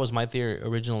 that was my theory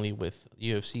originally with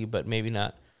UFC, but maybe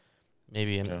not.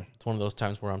 Maybe it's one of those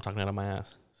times where I'm talking out of my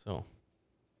ass. So,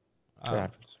 it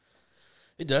happens.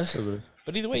 It does.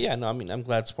 But either way, yeah. No, I mean, I'm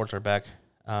glad sports are back.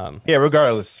 Yeah,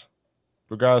 regardless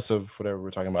of whatever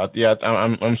we're talking about. Yeah,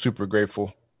 I'm super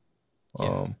grateful.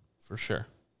 For sure.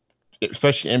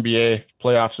 Especially NBA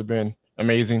playoffs have been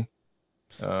amazing.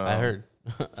 I heard.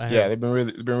 Yeah, they've been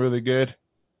really good.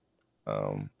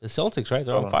 The Celtics, right?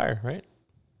 They're on fire, right?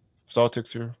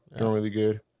 Celtics are doing really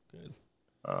good. Good.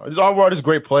 Just overall, just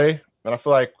great play, and I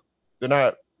feel like they're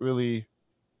not really.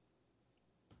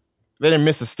 They didn't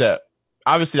miss a step.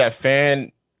 Obviously, that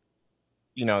fan,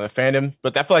 the fandom,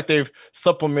 but I feel like they've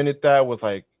supplemented that with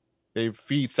like they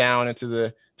feed sound into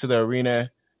the arena, and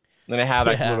then they have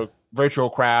like a little virtual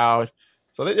crowd.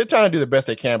 So they're trying to do the best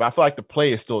they can, but I feel like the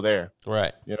play is still there.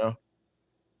 Right. And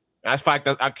I feel like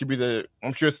that could be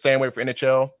I'm sure it's the same way for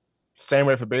NHL, same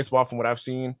way for baseball from what I've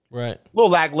seen. Right. A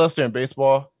little lackluster in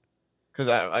baseball because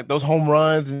like those home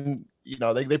runs and,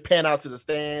 they pan out to the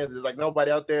stands. There's like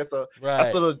nobody out there. So that's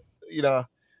a little,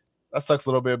 that sucks a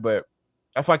little bit, but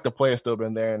I feel like the play has still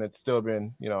been there and it's still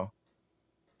been,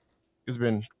 it's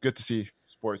been good to see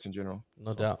sports in general.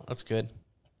 No doubt. That's good.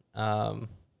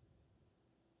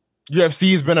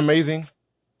 UFC has been amazing.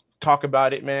 Talk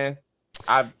about it, man.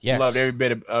 I've loved every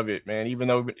bit of it, man. Even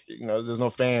though there's no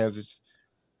fans,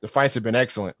 the fights have been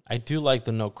excellent. I do like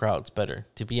the no crowds better,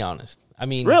 to be honest. I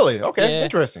mean, really? Okay,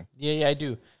 interesting. Yeah, I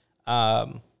do.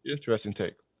 Interesting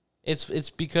take. It's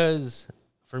because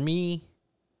for me,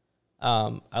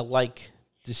 I like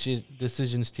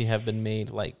decisions to have been made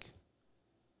like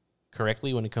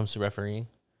correctly when it comes to refereeing.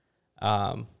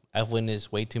 I've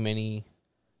witnessed way too many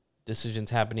decisions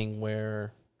happening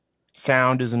where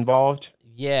sound is involved.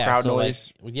 Yeah, crowd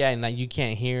noise. And you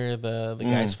can't hear the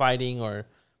guys fighting, or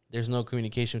there's no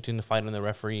communication between the fighter and the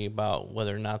referee about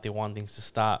whether or not they want things to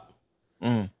stop.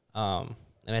 And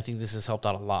I think this has helped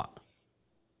out a lot.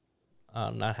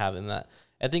 Not having that,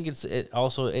 I think it is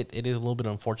a little bit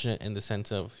unfortunate in the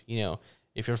sense of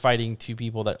if you're fighting two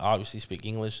people that obviously speak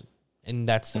English and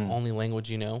that's the only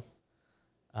language a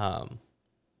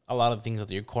lot of things that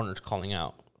your corner's calling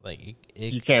out, like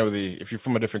you can't really, if you're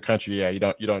from a different country, you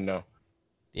don't know.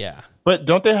 Yeah, but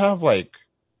don't they have like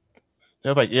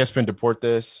ESPN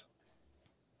Deportes?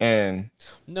 And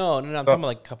no, I'm talking about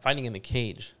like fighting in the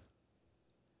cage.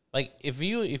 Like if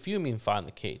you mean fight in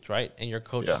the cage, right, and your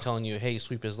coach is telling you, "Hey,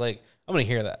 sweep his leg," I'm gonna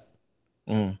hear that.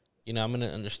 I'm gonna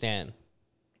understand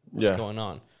what's going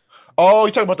on. Oh,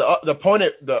 you're talking about the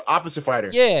opponent, the opposite fighter.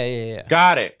 Yeah.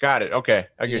 Got it. Okay,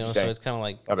 I get what you're saying. So it's kind of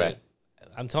like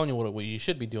I'm telling you what you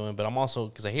should be doing, but I'm also,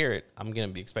 because I hear it, I'm gonna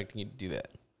be expecting you to do that.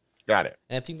 Got it.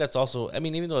 And I think that's also, I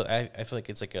mean, even though I feel like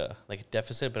it's like a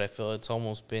deficit, but I feel it's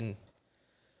almost been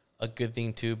a good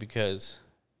thing too, because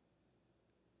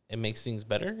it makes things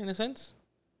better in a sense.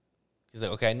 He's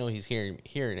like, okay, I know he's hearing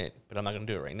it, but I'm not gonna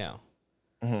do it right now.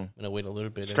 I'm gonna wait a little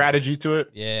bit. Strategy to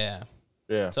it. Yeah.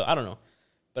 So I don't know,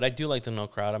 but I do like the no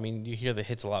crowd. I mean, you hear the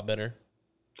hits a lot better.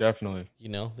 Definitely.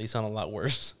 They sound a lot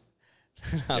worse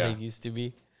than how they used to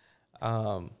be.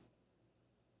 And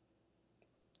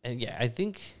yeah, I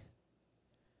think,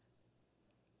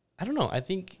 I don't know. I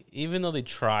think even though they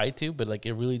try to, but like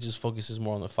it really just focuses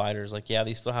more on the fighters. Like, yeah,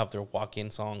 they still have their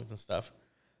walk-in songs and stuff,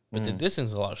 but the distance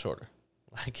is a lot shorter.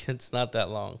 Like, it's not that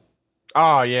long.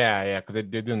 Oh yeah, because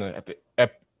they're doing it at the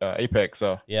Apex.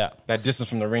 So yeah, that distance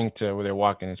from the ring to where they're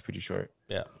walking is pretty short.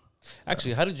 Yeah.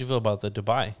 Actually, how did you feel about the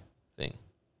Dubai thing?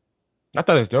 I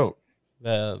thought it was dope.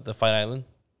 The Fight Island.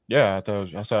 Yeah, I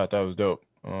thought it was dope.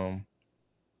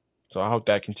 So I hope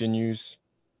that continues.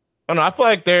 I don't know. I feel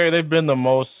like they've been the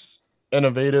most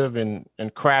innovative and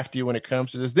crafty when it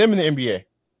comes to this. Them in the NBA.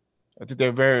 I think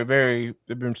they're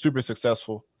they've been super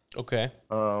successful. Okay.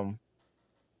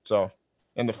 So,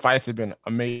 and the fights have been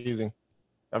amazing.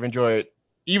 I've enjoyed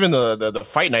even the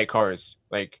fight night cards.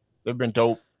 Like, they've been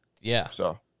dope. Yeah.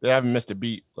 So they haven't missed a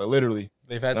beat. Like, literally.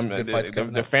 They've had some good fights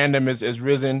coming up. The fandom is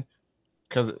risen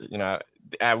because,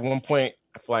 at one point,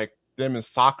 I feel like them in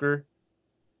soccer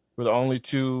were the only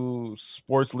two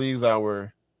sports leagues that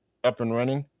were up and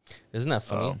running. Isn't that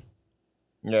funny?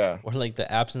 Yeah. Or like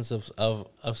the absence of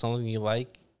something you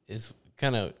like is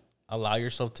kind of allow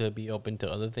yourself to be open to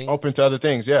other things. Open to other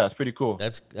things. Yeah, it's pretty cool.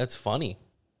 That's funny.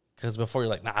 Because before you're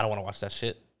like, nah, I don't want to watch that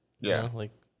shit. Yeah.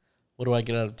 Like, what do I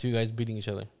get out of two guys beating each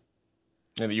other?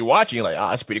 And you're watching, you're like,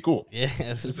 that's pretty cool. Yeah,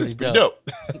 this is pretty dope.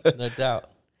 No doubt.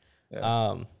 Yeah.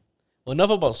 Well,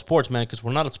 enough about sports, man, because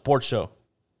we're not a sports show.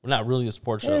 We're not really a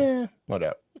sports show. Yeah, no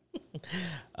doubt.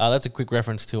 That's a quick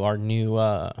reference to our new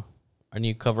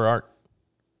cover art.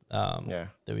 That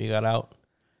we got out.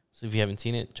 So if you haven't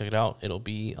seen it, check it out. It'll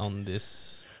be on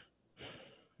this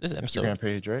episode. Instagram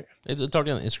page, right? It's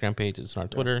already on the Instagram page. It's on our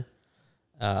Twitter.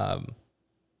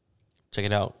 Check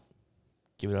it out.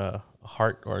 Give it a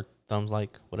heart or a thumbs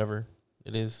like, whatever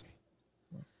it is.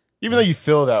 Even though you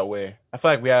feel that way, I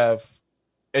feel like we have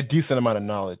a decent amount of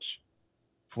knowledge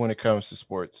for when it comes to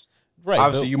sports. Right.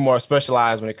 Obviously, you're more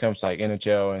specialized when it comes to like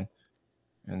NHL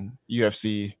and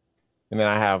UFC. and then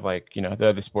I have like the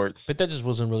other sports. But that just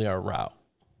wasn't really our route.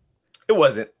 It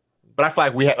wasn't, but I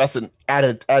feel like that's an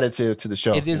additive to the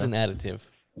show. It is an additive,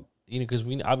 because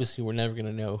we're never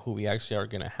gonna know who we actually are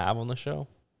gonna have on the show.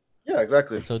 Yeah,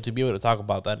 exactly. So to be able to talk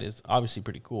about that is obviously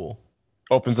pretty cool.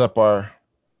 Opens up our,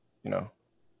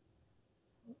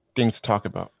 things to talk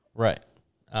about. Right.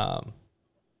 But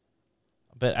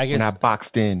I guess we're not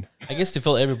boxed in. I guess to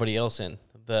fill everybody else in,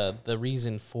 the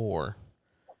reason for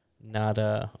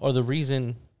the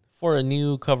reason for a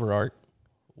new cover art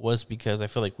was because I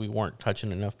feel like we weren't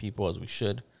touching enough people as we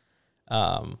should.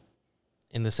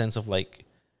 In the sense of like,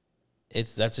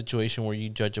 it's that situation where you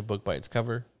judge a book by its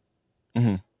cover.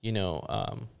 Mm-hmm.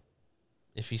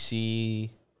 If you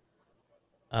see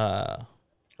a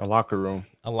locker room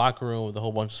with a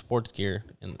whole bunch of sports gear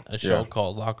in a show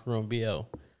called Locker Room BO,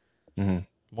 mm-hmm.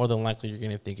 more than likely you're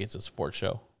going to think it's a sports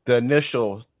show. The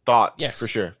initial thoughts, for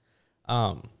sure.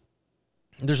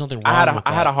 There's nothing wrong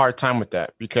I had a hard time with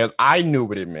that because I knew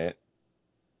what it meant.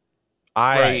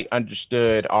 I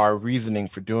understood our reasoning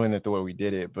for doing it the way we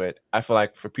did it, but I feel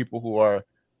like for people who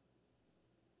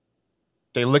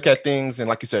they look at things and,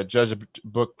 like you said, judge a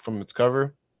book from its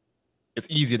cover, it's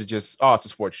easy to just, it's a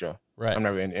sports show. Right. I'm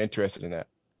not really interested in that.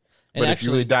 And but if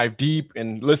you really dive deep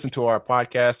and listen to our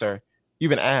podcast or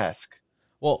even ask.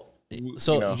 Well,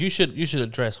 so you should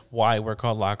address why we're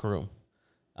called Locker Room.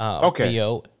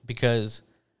 BO, because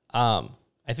I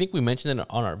think we mentioned it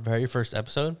on our very first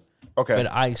episode. Okay.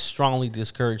 But I strongly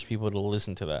discourage people to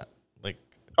listen to that. Like,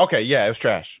 okay, yeah, it was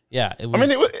trash. Yeah, it was. I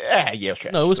mean, it was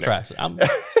trash. No, it was trash. I'm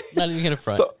not even gonna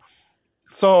front.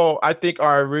 So I think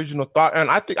our original thought, and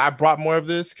I think I brought more of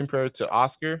this compared to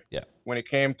Oscar. Yeah. When it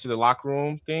came to the locker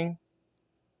room thing,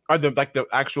 or the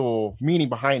actual meaning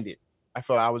behind it, I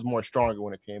felt I was more stronger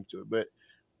when it came to it. But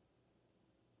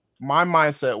my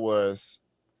mindset was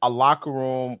a locker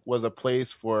room was a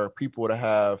place for people to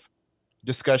have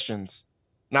discussions.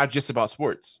 Not just about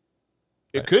sports.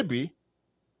 It could be,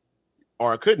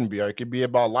 or it couldn't be. Or it could be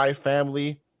about life,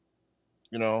 family,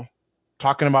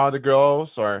 talking about other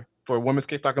girls, or for a women's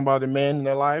case, talking about other men in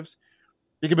their lives.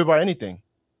 It could be about anything.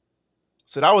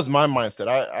 So that was my mindset.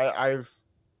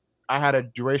 I had a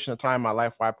duration of time in my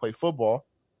life where I played football,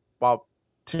 about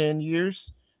 10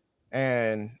 years.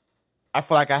 And I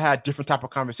feel like I had different type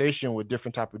of conversation with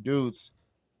different type of dudes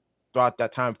throughout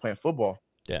that time playing football.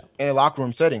 Yeah. In a locker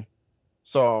room setting.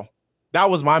 So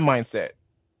that was my mindset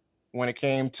when it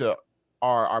came to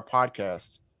our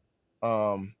podcast.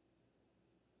 And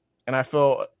I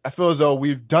feel as though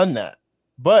we've done that.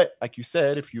 But like you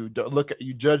said, if you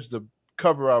you judge the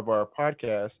cover of our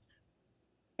podcast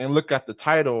and look at the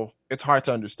title, it's hard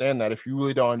to understand that if you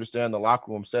really don't understand the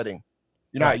locker room setting.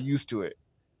 You're not used to it.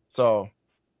 So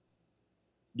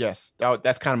yes,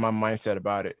 that's kind of my mindset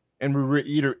about it. And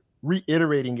we're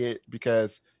reiterating it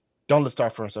because don't let's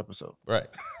start first episode. Right.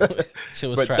 But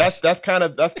that's kind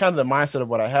of the mindset of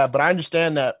what I have. But I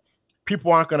understand that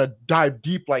people aren't going to dive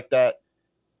deep like that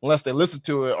unless they listen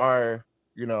to it or,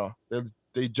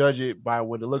 they judge it by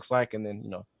what it looks like and then,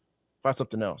 find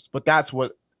something else. But that's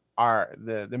what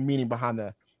the meaning behind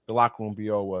the locker room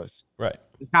BO was. Right.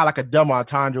 It's not like a double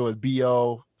entendre with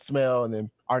BO, smell, and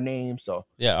then our name. So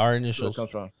yeah, our initials. Comes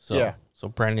from. So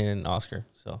Brandon and Oscar.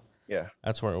 So yeah,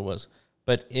 that's where it was.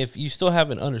 But if you still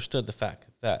haven't understood the fact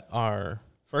that our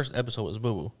first episode was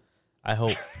Boo Boo, I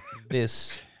hope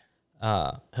this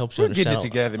helps you understand. We're getting it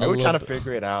together, man. We're trying to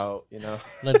figure it out,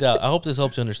 No doubt. I hope this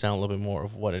helps you understand a little bit more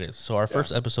of what it is. So our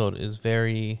first episode is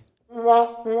very...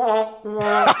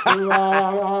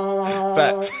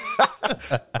 Facts.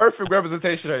 Perfect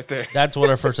representation right there. That's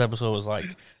what our first episode was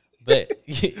like. But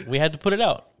we had to put it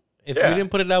out. If we didn't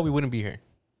put it out, we wouldn't be here.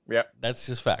 Yeah. That's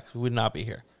just facts. We would not be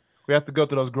here. We have to go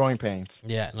through those growing pains.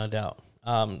 Yeah, no doubt.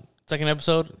 Second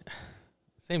episode,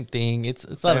 same thing.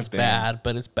 It's not as bad,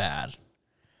 but it's bad.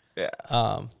 Yeah.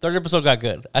 Third episode got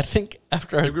good. I think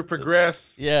after we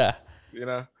progress. Yeah.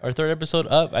 Our third episode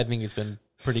up, I think it's been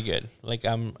pretty good. Like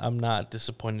I'm not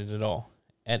disappointed at all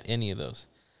at any of those.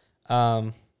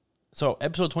 So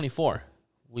episode 24,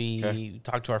 we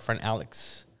talked to our friend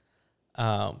Alex.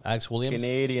 Alex Williams.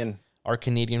 Our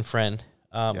Canadian friend,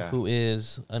 who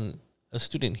is a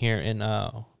student here in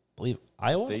I believe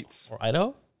Iowa States or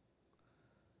Idaho.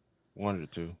 One of the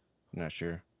two. I'm not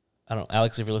sure. I don't.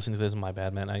 Alex, if you're listening to this, my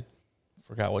bad, man. I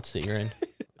forgot what state you're in.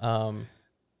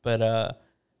 But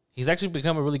he's actually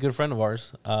become a really good friend of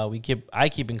ours. I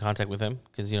keep in contact with him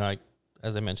because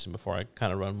as I mentioned before, I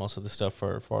kind of run most of the stuff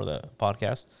for the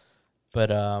podcast.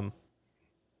 But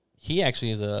he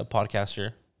actually is a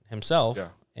podcaster himself,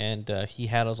 and he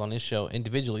had us on his show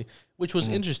individually, which was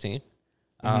interesting.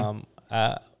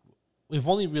 we've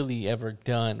only really ever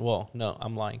done. Well, no,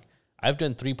 I'm lying. I've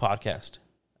done 3 podcasts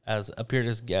as appeared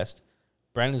as a guest.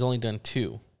 Brandon's only done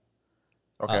 2.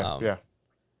 Okay. Yeah.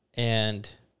 And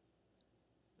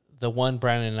the one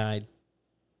Brandon and I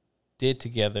did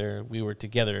together, we were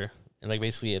together and like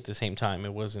basically at the same time.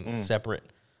 It wasn't separate.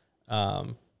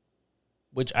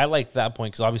 Which I like that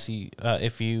point because obviously,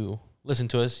 if you listen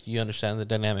to us, you understand the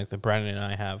dynamic that Brandon and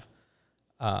I have.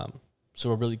 So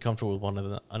we're really comfortable with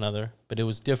one another. But it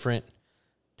was different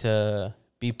to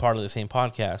be part of the same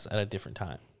podcast at a different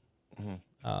time.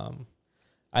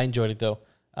 I enjoyed it though.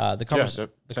 The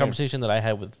conversation that I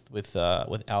had with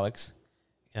Alex,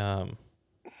 kind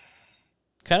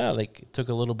of like took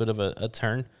a little bit of a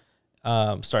turn.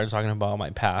 Started talking about my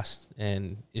past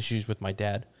and issues with my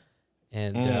dad,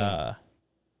 and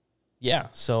yeah.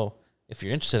 So if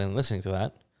you're interested in listening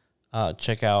to that,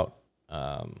 check out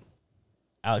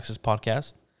Alex's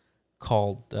podcast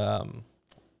called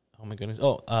oh my goodness,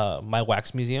 My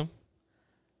Wax Museum.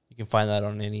 You can find that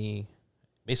on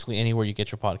basically anywhere you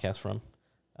get your podcast from.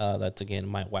 That's again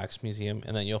My Wax Museum,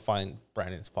 and then you'll find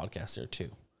Brandon's podcast there too,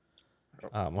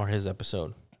 or his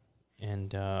episode.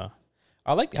 And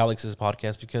I like Alex's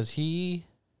podcast because he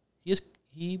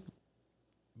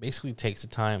basically takes the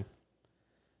time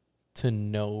to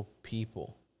know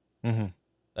people.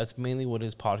 That's mainly what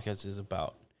his podcast is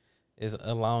about, is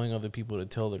allowing other people to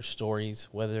tell their stories,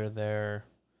 whether they're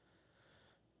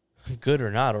good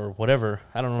or not, or whatever.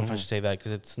 I don't know if I should say that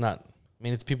because it's not. I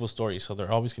mean, it's people's stories, so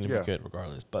they're always going to be good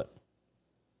regardless. But,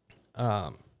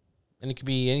 and it could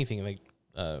be anything like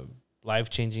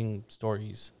life-changing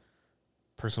stories,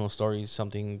 personal stories,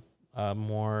 something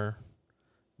more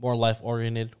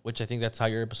life-oriented, which I think that's how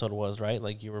your episode was, right?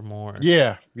 Like you were more...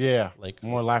 Yeah. Like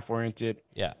more life-oriented.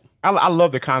 Yeah. I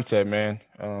love the concept, man.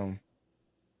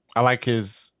 I like him,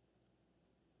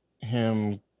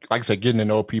 like I said, getting to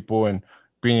know people and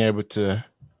being able to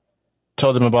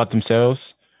tell them about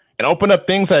themselves and open up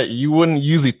things that you wouldn't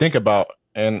usually think about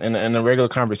in a regular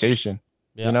conversation,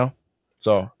 you know?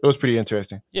 So it was pretty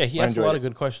interesting. Yeah, he asked a lot of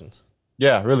good questions.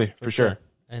 Yeah, really, for sure.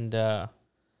 And,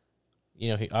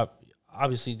 he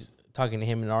obviously talking to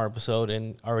him in our episode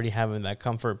and already having that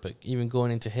comfort, but even going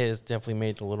into his definitely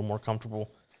made it a little more comfortable.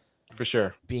 For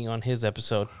sure. Being on his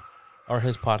episode or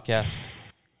his podcast.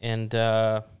 And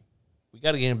we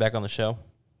got to get him back on the show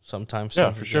sometime soon.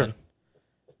 Yeah, for sure.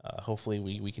 Hopefully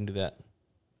we can do that.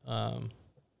 But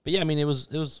yeah, I mean, it was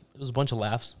a bunch of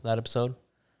laughs, that episode.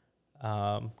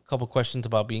 A couple questions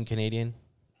about being Canadian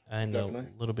and a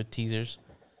little bit teasers.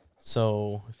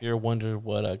 So if you're wondering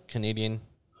what a Canadian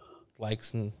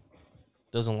likes and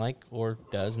doesn't like, or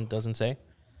does and doesn't say,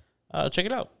 check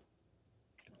it out.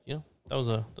 You know, that was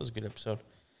a good episode.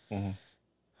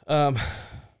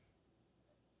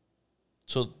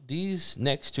 So these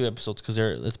next 2 episodes, because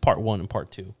it's part 1 and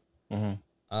part 2.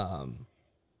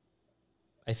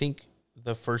 I think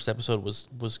the first episode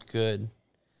was good,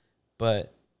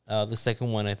 but the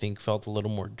second one I think felt a little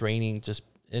more draining.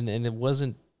 And it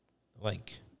wasn't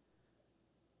like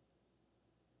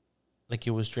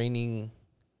it was draining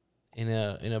in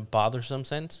a bothersome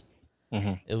sense.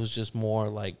 It was just more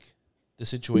like the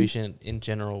situation in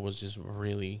general was just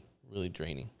really, really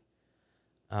draining.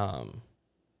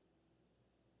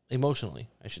 Emotionally,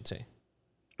 I should say.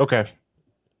 Okay.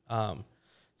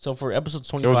 So for episodes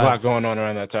 25... There was a lot going on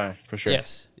around that time, for sure.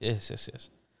 Yes.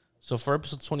 So for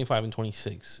episodes 25 and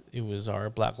 26, it was our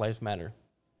Black Lives Matter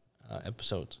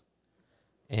episodes.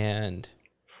 And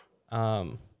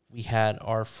we had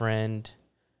our friend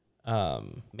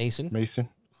Mason,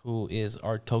 who is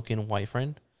our token white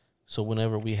friend. So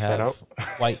whenever we have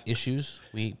white issues,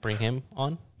 we bring him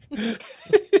on.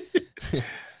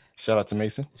 Shout out to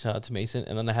Mason.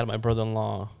 And then I had my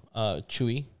brother-in-law,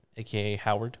 Chewy, a.k.a.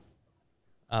 Howard.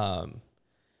 And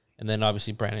then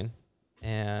obviously Brandon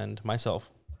and myself.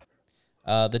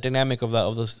 The dynamic of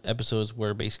those episodes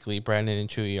were basically Brandon and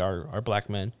Chewy are black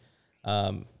men.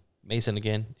 Mason,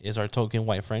 again, is our token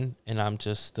white friend, and I'm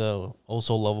just the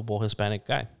also lovable Hispanic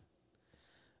guy.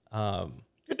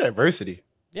 Good diversity.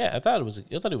 Yeah, I thought it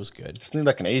was good. Just need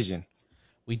like an Asian.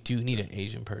 We do need an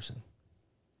Asian person.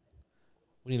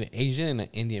 We need an Asian and an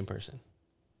Indian person.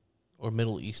 Or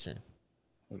Middle Eastern.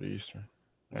 Yeah.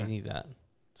 We need that.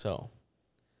 So,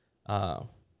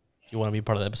 if you want to be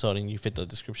part of the episode and you fit the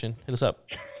description, hit us up.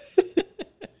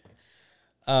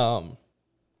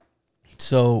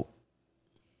 So,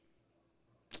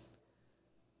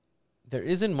 there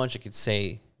isn't much I could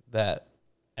say that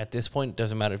at this point,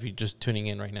 doesn't matter if you're just tuning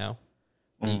in right now,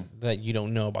 that you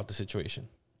don't know about the situation.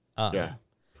 I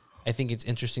think it's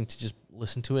interesting to just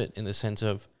listen to it in the sense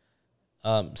of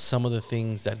some of the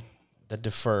things that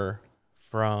differ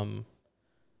from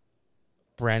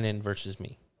Brandon versus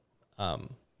me.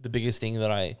 The biggest thing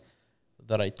that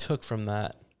I took from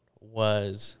that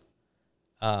was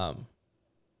the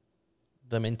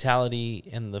mentality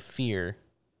and the fear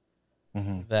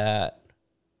that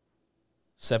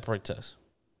separates us,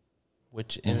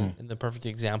 which in the perfect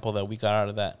example that we got out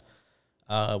of that,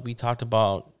 we talked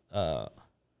about a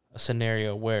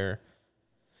scenario where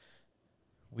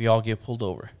we all get pulled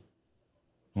over.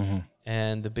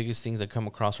 And the biggest things that come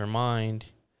across our mind,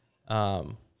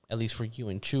 at least for you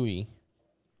and Chewy,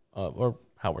 or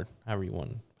Howard, however you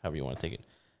want to take it,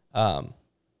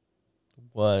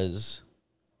 was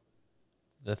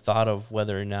the thought of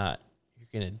whether or not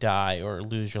you're going to die or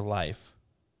lose your life,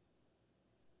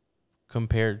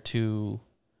 compared to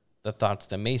the thoughts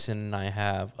that Mason and I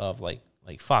have of like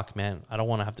fuck, man, I don't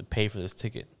want to have to pay for this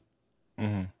ticket.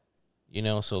 You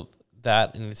know, so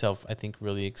that in itself, I think,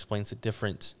 really explains the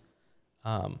difference,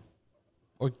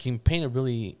 or can paint a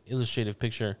really illustrative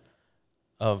picture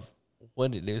of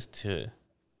what it is to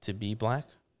be black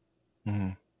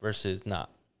versus not.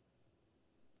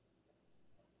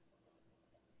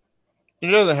 It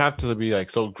doesn't have to be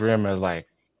like so grim as like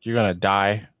you're gonna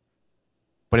die,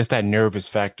 but it's that nervous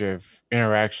factor of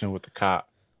interaction with the cop,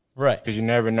 right? Because you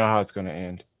never know how it's gonna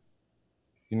end.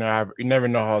 You never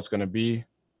know how it's gonna be,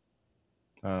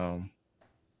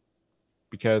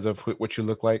 because of what you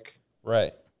look like,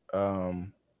 right?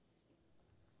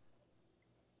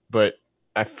 But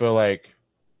I feel like,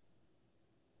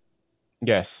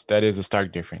 yes, that is a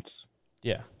stark difference.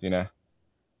 Yeah, you know.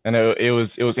 And it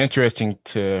was interesting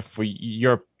for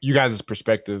you guys'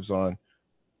 perspectives on,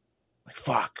 like,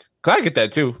 fuck, cause I get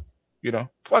that too, you know.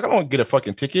 Fuck, I don't get a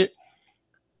fucking ticket,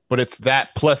 but it's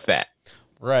that plus that,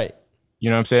 right? You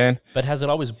know what I'm saying? But has it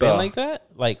always been like that,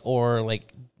 or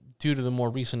due to the more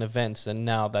recent events, and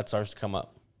now that starts to come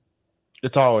up?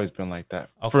 It's always been like that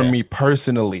for me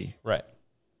personally, right?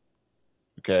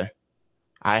 Okay,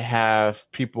 I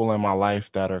have people in my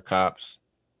life that are cops,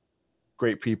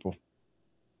 great people.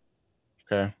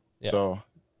 Okay, So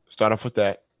start off with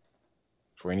that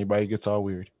before anybody gets all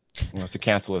weird, to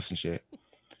cancel us and shit.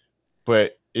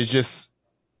 But it's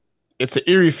an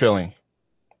eerie feeling,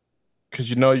 because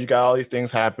you got all these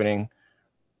things happening,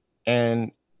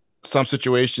 and some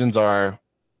situations are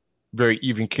very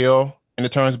even kill and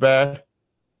it turns bad,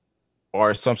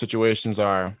 or some situations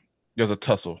are there's a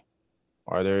tussle,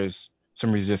 or there's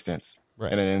some resistance,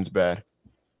 and it ends bad.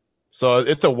 So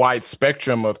it's a wide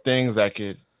spectrum of things that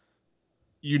you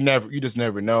just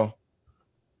never know.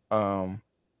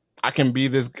 I can be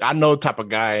this, I know the type of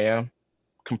guy I am,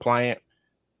 compliant.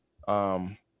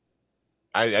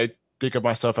 I think of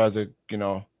myself as a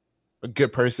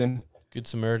good person, good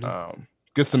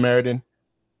Samaritan,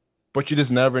 but you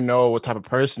just never know what type of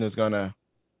person is gonna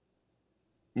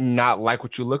not like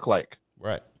what you look like.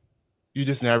 Right. You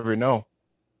just never know.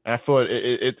 And I feel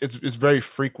it's very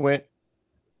frequent.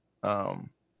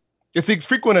 It's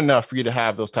frequent enough for you to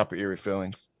have those type of eerie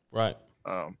feelings. Right.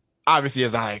 Obviously,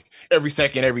 it's not like every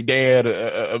second, every day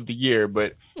of the year,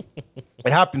 but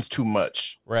it happens too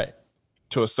much. Right.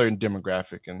 To a certain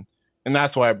demographic, and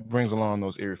that's why it brings along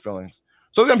those eerie feelings.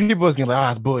 So then people is gonna be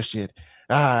like, it's bullshit.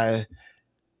 Our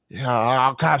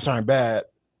cops aren't bad.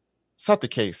 It's not the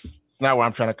case. It's not where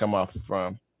I'm trying to come off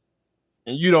from.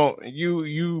 And you don't,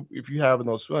 if you have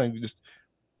those feelings,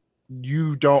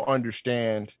 you don't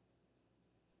understand,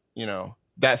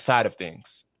 that side of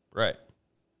things. Right.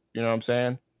 You know what I'm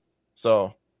saying?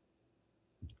 So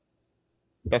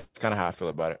that's kind of how I feel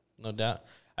about it. No doubt.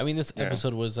 I mean, this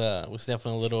episode was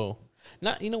definitely a little,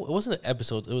 not, it wasn't the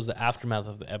episodes, it was the aftermath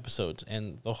of the episodes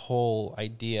and the whole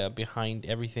idea behind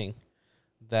everything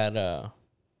that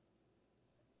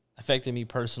affected me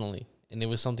personally. And it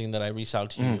was something that I reached out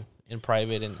to you in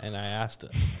private and I asked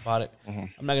about it. I'm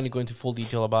not going to go into full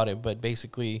detail about it, but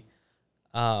basically,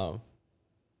 the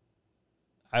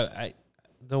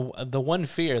one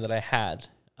fear that I had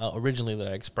originally that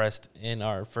I expressed in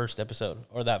our first episode,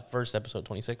 or that first episode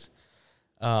 26,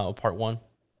 part 1.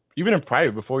 Even in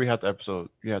private, before we had the episode,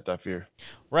 you had that fear.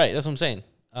 Right, that's what I'm saying.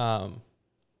 I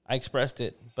expressed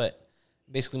it, but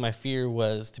basically my fear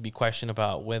was to be questioned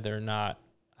about whether or not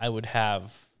I would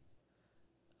have,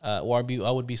 or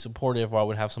I would be supportive, or I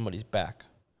would have somebody's back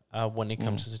when it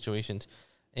comes to situations,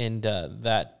 and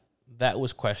that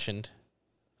was questioned.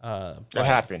 That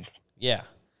happened. Yeah, it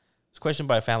was questioned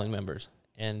by family members,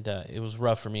 and it was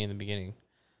rough for me in the beginning,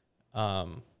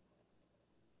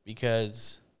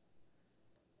 because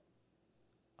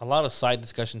a lot of side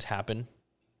discussions happen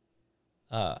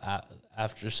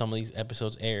after some of these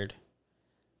episodes aired,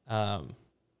 and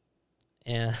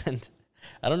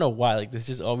I don't know why. Like, this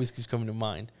just always keeps coming to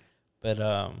mind, but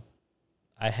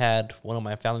I had one of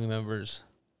my family members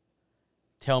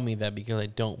tell me that because I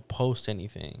don't post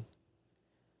anything,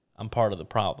 I'm part of the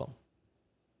problem.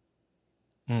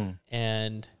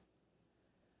 And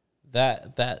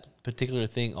that particular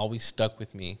thing always stuck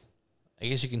with me. I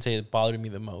guess you can say it bothered me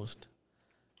the most.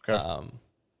 Okay.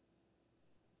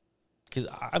 Because,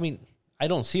 I mean, I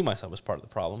don't see myself as part of the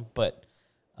problem, but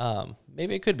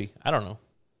maybe it could be. I don't know.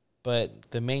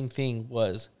 But the main thing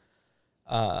was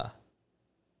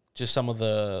just some of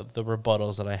the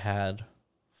rebuttals that I had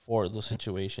for those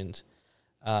situations.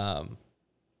 They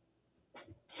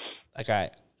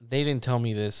didn't tell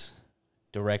me this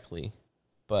directly,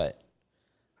 but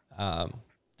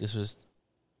this was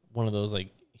one of those like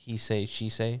he say, she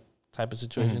say type of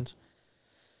situations.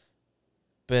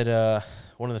 But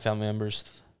one of the family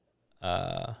members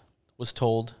was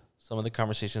told some of the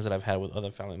conversations that I've had with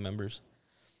other family members.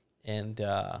 And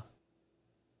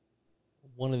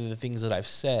one of the things that I've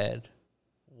said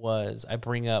was I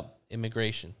bring up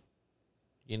immigration,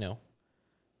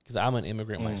 because I'm an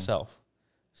immigrant myself.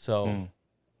 So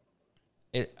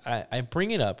I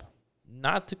bring it up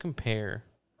not to compare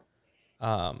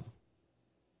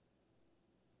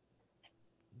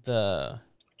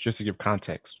just to give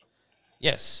context.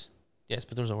 Yes, but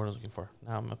there was a word I was looking for.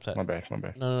 Now I'm upset. My bad.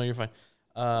 No, you're fine.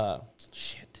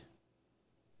 Shit.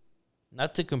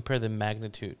 Not to compare the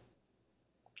magnitude.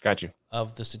 Got you.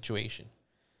 Of the situation.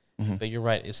 But you're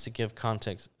right, it's to give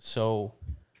context. So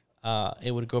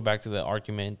it would go back to the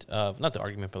argument of, not the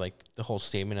argument, but like the whole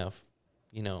statement of,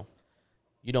 you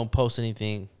don't post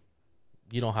anything,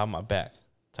 you don't have my back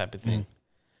type of thing.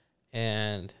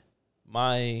 And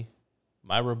my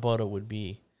rebuttal would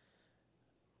be,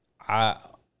 I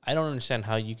don't understand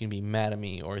how you can be mad at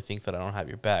me or think that I don't have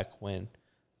your back when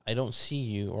I don't see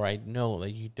you or I know that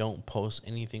you don't post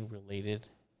anything related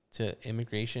to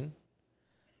immigration.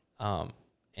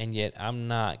 And yet I'm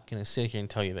not going to sit here and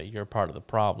tell you that you're part of the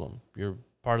problem. You're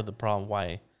part of the problem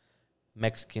why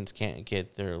Mexicans can't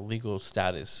get their legal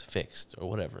status fixed or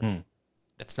whatever.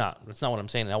 That's not what I'm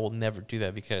saying. I will never do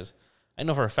that because I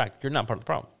know for a fact you're not part of the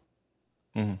problem.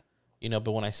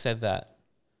 But when I said that,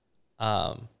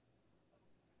 one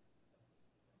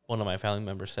of my family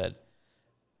members said,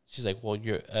 she's like, well,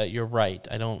 you're right.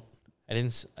 I don't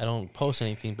post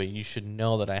anything, but you should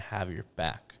know that I have your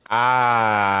back.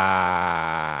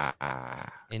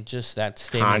 And just that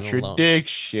statement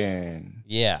contradiction alone.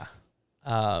 Yeah.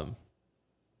 And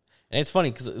it's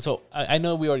funny because I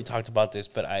know we already talked about this,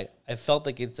 but I felt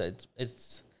like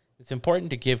it's important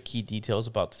to give key details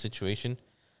about the situation.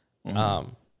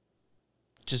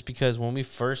 Just because when we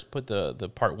first put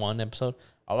the part 1 episode,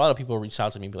 a lot of people reached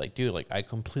out to me and be like, dude, like I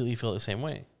completely feel the same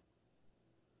way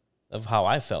of how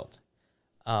I felt.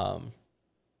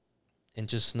 And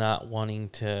just not wanting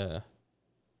to,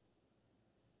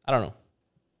 I don't know.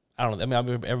 I mean,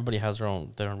 everybody has their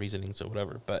own reasonings or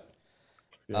whatever, but,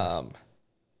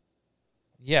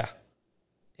 yeah.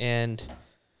 And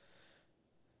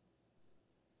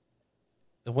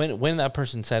when that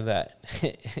person said that,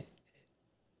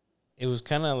 it was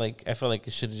kind of like, I felt like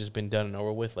it should have just been done and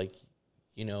over with, like,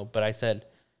 but I said,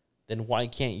 then why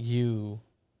can't you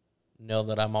know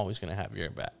that I'm always going to have your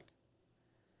back?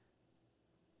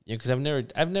 Because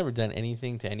I've never done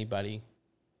anything to anybody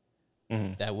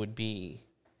that would be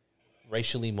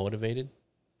racially motivated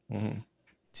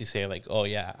to say like, oh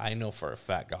yeah, I know for a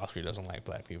fact Oscar doesn't like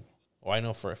black people, or I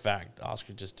know for a fact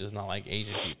Oscar just does not like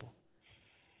Asian people,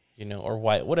 or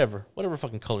white, whatever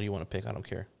fucking color you want to pick, I don't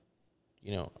care.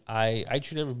 I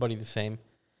treat everybody the same,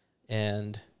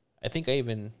 and I think I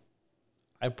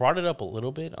brought it up a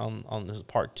little bit on this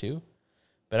part 2,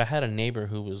 but I had a neighbor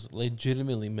who was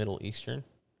legitimately Middle Eastern.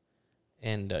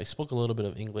 And I spoke a little bit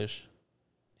of English.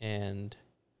 And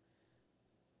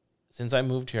since I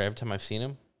moved here, every time I've seen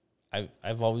him,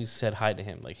 I've always said hi to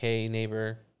him. Like, hey,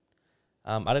 neighbor.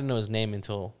 I didn't know his name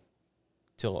until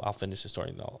I'll finish the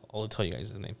story. And I'll tell you guys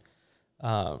his name.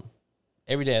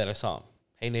 Every day that I saw him,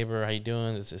 hey, neighbor, how you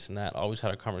doing? This and that. I always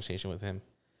had a conversation with him.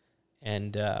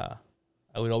 And I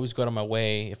would always go out of my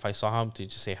way, if I saw him, to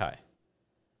just say hi.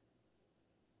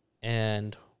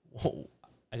 And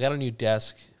I got a new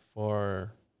desk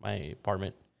for my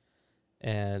apartment,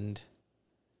 and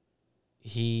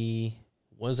he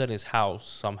was at his house,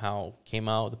 somehow came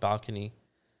out the balcony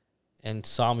and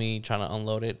saw me trying to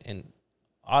unload it, and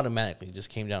automatically just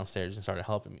came downstairs and started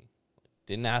helping me.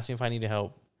 Didn't ask me if I needed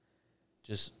help,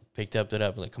 just picked it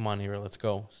up, like, come on here, let's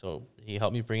go. So he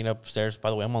helped me bring it upstairs.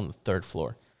 By the way, I'm on the 3rd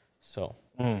floor, so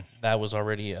that was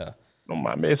already on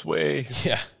my mess way.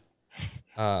 Yeah.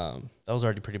 That was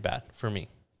already pretty bad for me.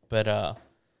 But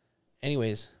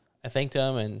anyways, I thanked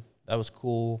him, and that was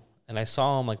cool. And I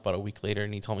saw him like about a week later,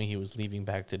 and he told me he was leaving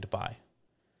back to Dubai.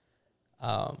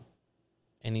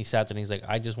 And he sat there and he's like,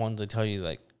 I just wanted to tell you,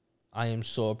 like, I am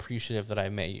so appreciative that I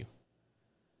met you.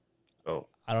 Oh.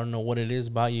 I don't know what it is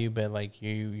about you, but like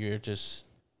you're just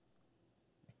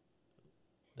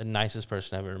the nicest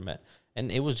person I've ever met.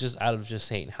 And it was just out of just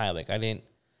saying hi. Like I didn't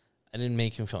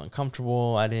make him feel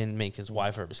uncomfortable. I didn't make his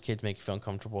wife or his kids make him feel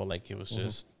uncomfortable. Like it was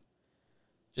just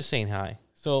saying hi.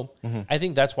 So I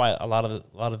think that's why a lot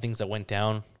of things that went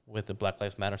down with the Black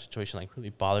Lives Matter situation like really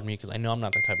bothered me, because I know I'm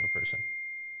not that type of person.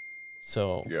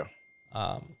 So yeah,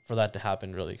 for that to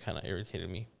happen really kind of irritated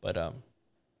me. But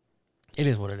it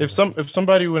is what it is. If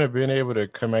somebody would have been able to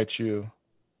come at you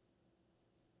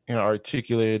in an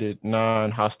articulated,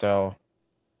 non-hostile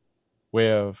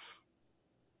way of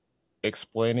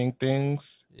explaining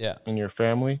things in your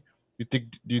family, do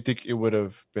you think it would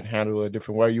have been handled a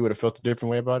different way? You would have felt a different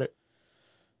way about it?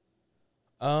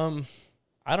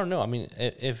 I don't know. I mean,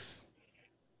 if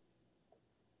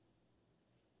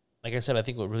like I said, I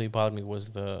think what really bothered me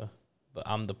was the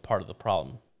I'm the part of the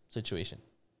problem situation.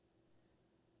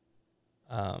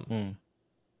 So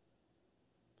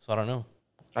I don't know.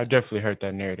 I definitely heard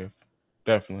that narrative.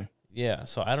 Definitely. Yeah.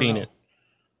 So I don't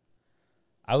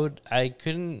know. I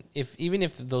couldn't, even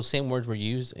if those same words were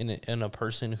used in a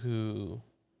person who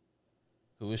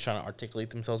was trying to articulate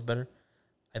themselves better,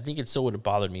 I think it still would have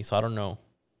bothered me. So I don't know.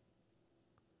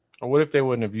 Or what if they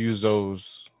wouldn't have used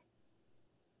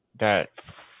that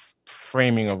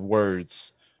framing of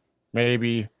words?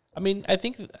 Maybe. I mean, I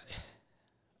think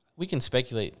we can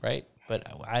speculate, right? But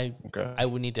I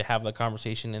would need to have the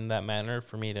conversation in that manner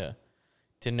for me to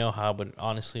know how I would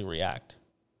honestly react.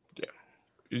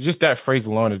 Yeah, just that phrase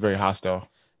alone is very hostile.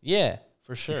 Yeah,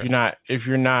 for sure. If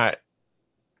you're not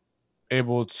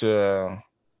able to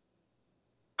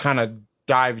kind of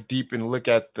dive deep and look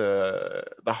at the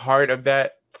heart of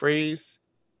that phrase,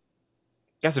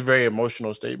 that's a very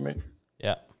emotional statement.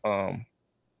 Yeah.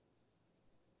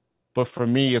 But for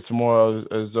me, it's more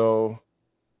as though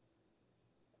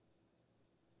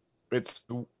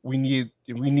we need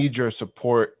your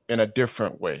support in a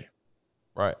different way.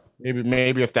 Right.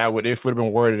 Maybe if it would have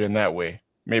been worded in that way,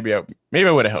 maybe it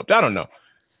would have helped. I don't know.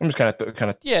 I'm just kind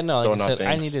of yeah. No, like I said,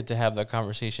 I needed to have that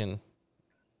conversation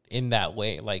in that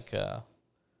way, like I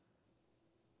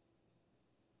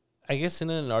guess in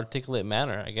an articulate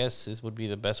manner. I guess this would be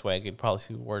the best way I could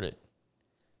probably word it.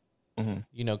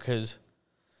 You know, because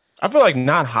I feel like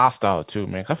not hostile too,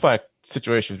 man. I feel like the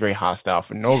situation is very hostile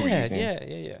for no reason.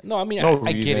 Yeah. No, I mean,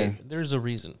 I get it. There's a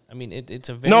reason. I mean, it's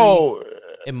a very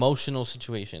emotional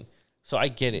situation. So I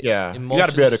get it. Yeah, you got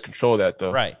to be able to control that,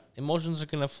 though. Right. Emotions are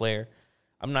going to flare.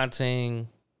 I'm not saying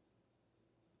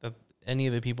that any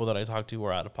of the people that I talked to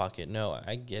were out of pocket. No,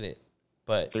 I get it.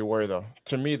 But they were, though.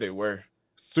 To me, they were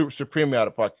supremely out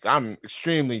of pocket. I'm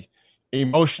extremely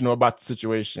emotional about the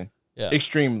situation. Yeah.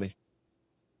 Extremely.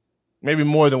 Maybe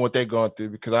more than what they're going through,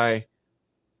 because I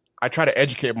try to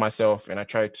educate myself and I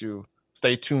try to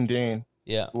stay tuned in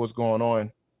to what's going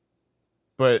on.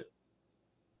 But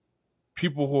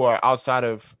people who are outside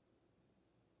of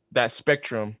that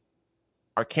spectrum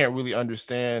can't really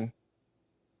understand,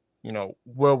 you know,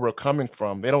 where we're coming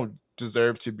from. They don't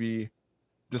deserve to be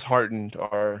disheartened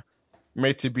or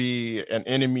made to be an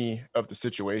enemy of the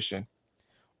situation.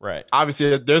 Right.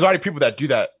 Obviously, there's already people that do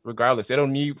that regardless. They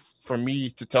don't need for me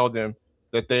to tell them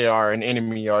that they are an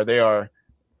enemy or they are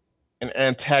an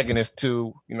antagonist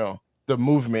to, you know, the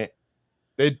movement.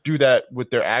 They do that with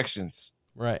their actions.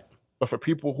 Right. But for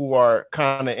people who are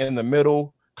kind of in the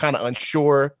middle, kind of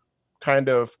unsure, kind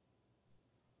of,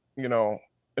 you know,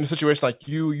 in a situation like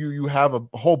you have a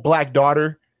whole black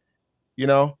daughter, you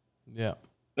know? Yeah.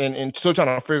 And still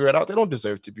trying to figure it out, they don't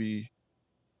deserve to be,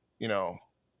 you know,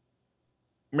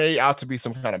 made out to be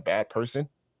some kind of bad person.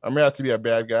 I'm made out to be a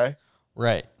bad guy.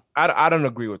 Right. I don't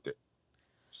agree with it.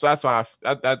 So that's why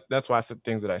that's why I said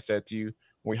things that I said to you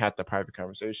when we had the private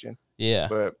conversation. Yeah.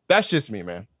 But that's just me,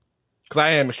 man. Because I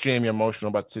am extremely emotional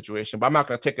about the situation. But I'm not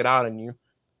going to take it out on you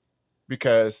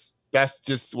because that's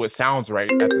just what sounds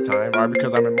right at the time, or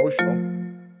because I'm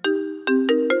emotional.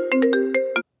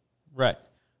 Right.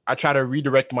 I try to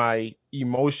redirect my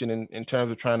emotion in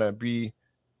terms of try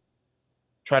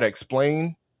to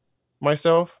explain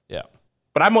myself. Yeah.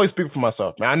 But I'm always speaking for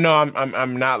myself, man. I know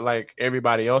I'm not like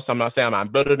everybody else. I'm not saying I'm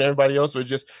better than everybody else, but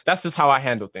that's just how I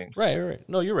handle things. Right.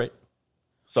 No, you're right.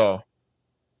 So,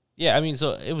 yeah, I mean,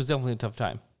 so it was definitely a tough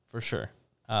time for sure.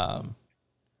 But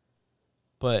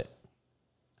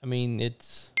I mean,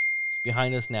 it's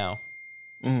behind us now.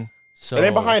 Mm-hmm. So it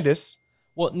ain't behind us.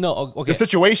 Well, no, okay. The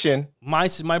situation. My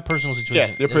personal situation.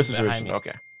 Yes, your personal situation.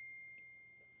 Okay.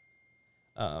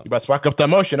 You about to spark up the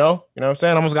emotion, oh? You know what I'm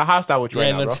saying? I almost got hostile with you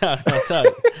right now, bro. Doubt.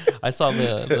 I saw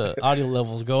the audio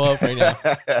levels go up right now.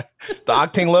 The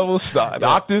octane levels, the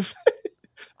octave.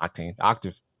 Octave.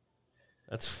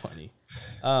 That's funny.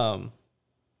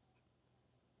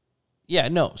 Yeah,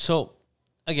 no. So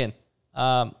again,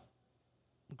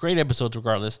 great episodes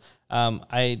regardless.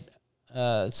 Second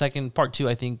part 2,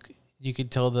 I think you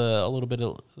could tell the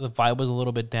vibe was a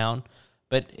little bit down,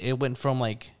 but it went from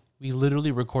like we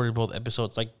literally recorded both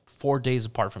episodes like 4 days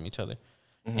apart from each other,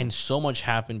 and so much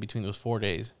happened between those 4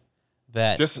 days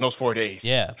that just in those 4 days,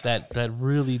 that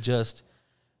really just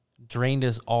drained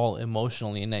us all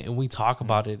emotionally, and we talk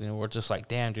about it, and we're just like,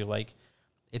 damn, dude, like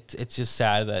it's just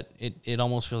sad that it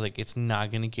almost feels like it's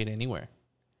not gonna get anywhere,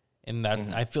 and that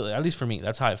I feel, at least for me,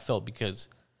 that's how I felt, because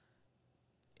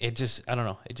it just, I don't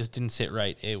know, it just didn't sit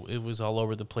right. It was all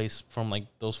over the place from like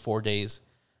those 4 days,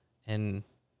 and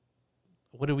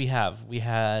what did we have? We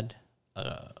had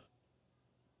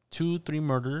 2-3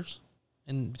 murders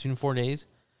in between 4 days.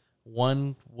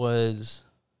 One was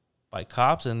by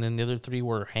cops, and then the other 3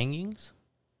 were hangings.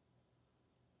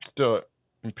 Still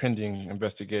impending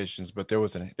investigations, but there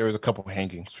was a couple of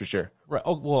hangings for sure. Right.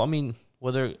 Oh well, I mean,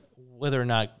 whether or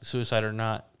not suicide or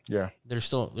not, yeah, they were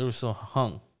still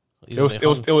hung. It was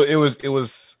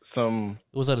some.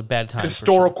 It was at a bad time.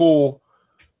 Historical,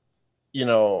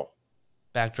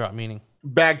 backdrop meaning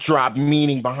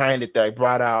behind it that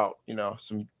brought out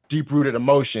some deep rooted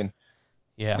emotion.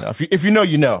 Yeah. If you know,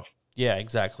 you know. Yeah,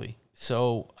 exactly.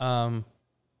 So,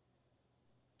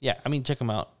 yeah, I mean, check them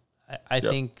out. I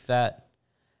think that,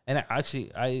 and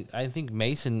actually, I think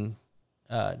Mason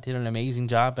did an amazing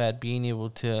job at being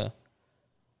able to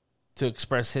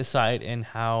express his side, and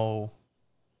how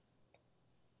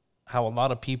a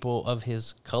lot of people of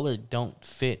his color don't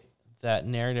fit that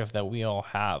narrative that we all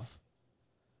have.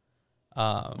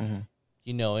 And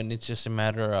it's just a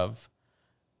matter of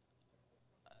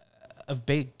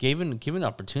given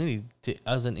opportunity to,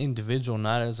 as an individual,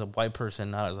 not as a white person,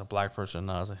 not as a black person,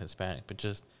 not as a Hispanic, but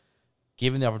just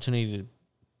giving the opportunity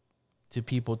to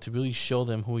people to really show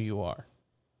them who you are,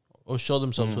 or show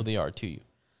themselves who they are to you.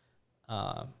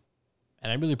 And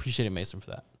I really appreciated Mason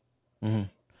for that.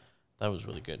 That was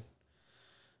really good.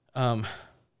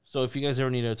 So if you guys ever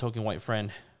need a token white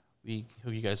friend, we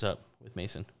hook you guys up with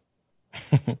Mason.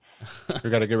 We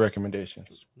got a good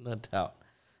recommendations. No doubt.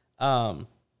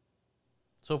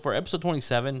 So for episode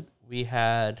 27, we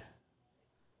had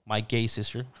my gay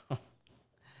sister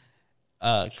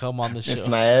come on the show. Miss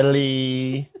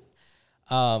Nayeli.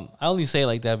 I only say it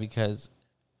like that because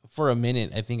for a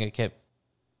minute, I think I kept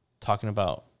talking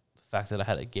about the fact that I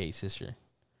had a gay sister.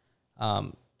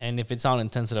 And if it sounded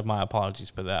insensitive, my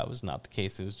apologies, but that was not the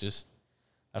case. It was just,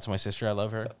 that's my sister. I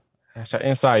love her. That's your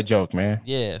inside joke, man.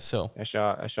 Yeah, so. That's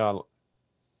y'all.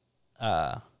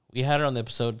 We had her on the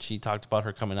episode. She talked about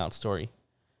her coming out story.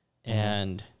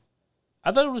 And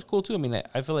I thought it was cool, too. I mean,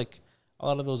 I feel like a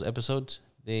lot of those episodes,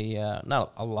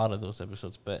 not a lot of those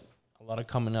episodes, but a lot of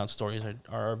coming out stories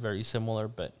are very similar,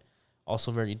 but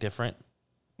also very different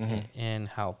in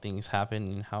how things happen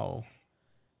and how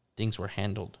things were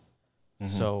handled.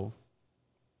 So,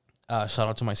 shout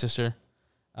out to my sister.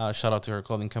 Shout out to her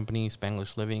clothing company,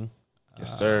 Spanglish Living.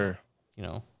 Yes, sir.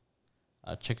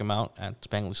 Check them out at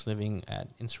Spanglish Living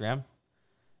at Instagram.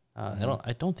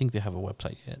 I don't think they have a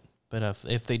website yet, but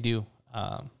if they do,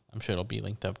 I'm sure it'll be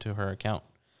linked up to her account.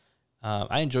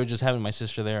 I enjoy just having my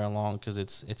sister there along, because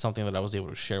it's something that I was able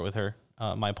to share with her,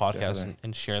 my podcast,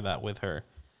 and share that with her.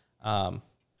 I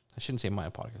shouldn't say my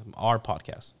podcast, our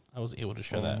podcast. I was able to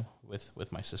share that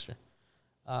with my sister.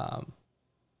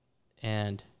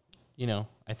 And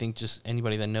I think just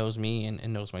anybody that knows me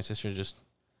and knows my sister, just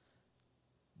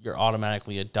you're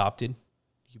automatically adopted.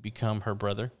 You become her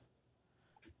brother.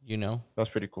 That's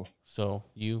pretty cool. So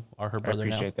you are her brother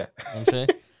now. I appreciate that. You know what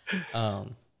I'm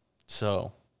saying?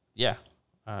 So yeah,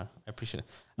 I appreciate it.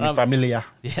 Mi familia.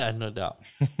 Yeah, no doubt.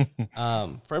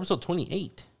 For episode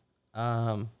 28,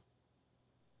 that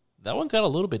one got a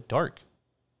little bit dark.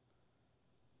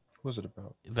 What was it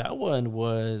about? That one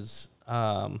was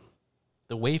the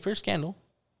Wayfair scandal.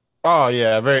 Oh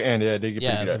yeah, very end. Yeah, they get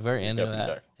yeah, pretty dark. the very end of that.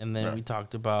 Dark. And then we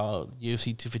talked about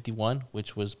UFC 251,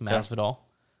 which was Masvidal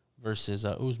versus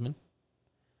Usman.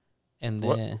 And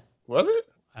then was it?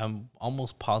 I'm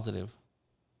almost positive.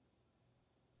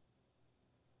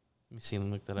 Let me see. Let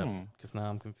me look that up, because now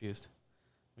I'm confused.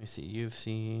 Let me see.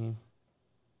 UFC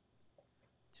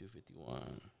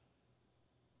 251.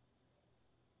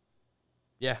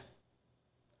 Yeah.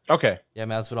 Okay. Yeah,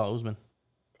 Masvidal Usman.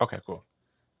 Okay, cool.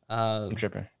 I'm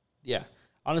tripping. Yeah.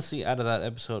 Honestly, out of that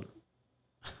episode,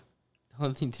 the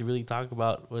only thing to really talk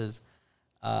about was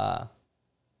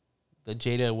the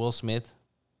Jada Will Smith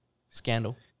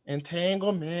scandal.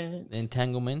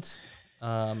 Entanglements.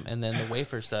 And then the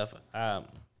Wayfair stuff. Kind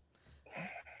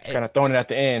of throwing it at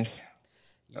the end.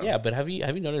 Yeah, but have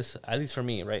you noticed, at least for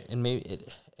me, right? And maybe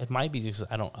it might be because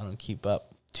I don't keep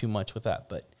up too much with that,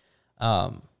 but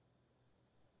I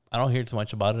don't hear too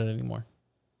much about it anymore.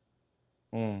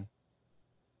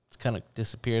 It's kind of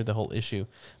disappeared, the whole issue.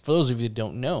 For those of you that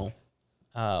don't know,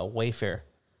 Wayfair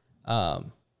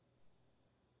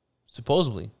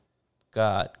supposedly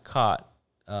got caught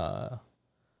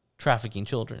trafficking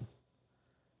children.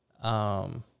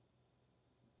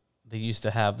 They used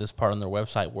to have this part on their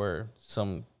website where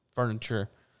some furniture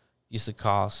used to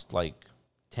cost like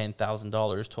 $10,000,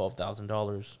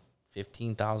 $12,000,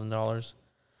 $15,000. It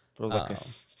was like a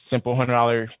simple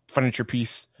 $100 furniture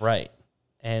piece. Right.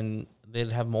 And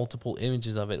they'd have multiple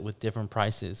images of it with different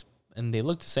prices. And they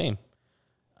looked the same.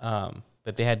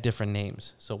 But they had different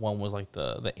names. So one was like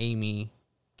the Amy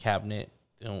cabinet.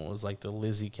 And one was like the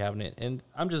Lizzie cabinet. And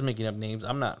I'm just making up names.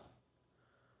 I'm not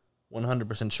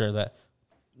 100% sure that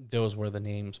those were the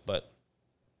names. But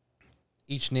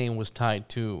each name was tied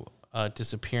to a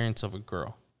disappearance of a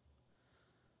girl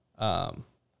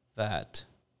that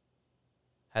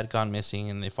had gone missing,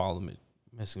 and they followed the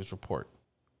missing report.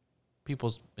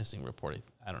 People's missing report.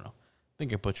 I don't know. I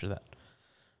think I butchered that.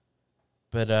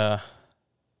 But,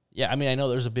 yeah, I mean, I know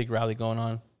there's a big rally going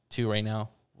on, too, right now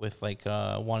with, like,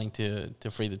 wanting to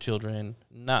free the children.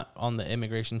 Not on the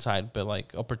immigration side, but,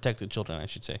 like, protect the children, I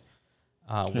should say.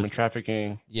 Human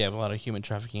trafficking. Yeah, a lot of human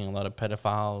trafficking, a lot of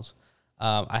pedophiles.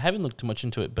 I haven't looked too much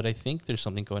into it, but I think there's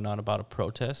something going on about a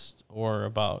protest or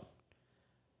about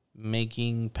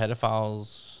making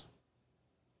pedophiles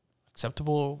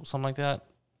acceptable, something like that.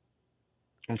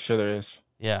 I'm sure there is.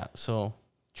 Yeah, so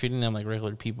treating them like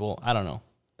regular people, I don't know.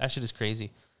 That shit is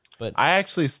crazy. But I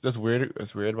actually, that's weird.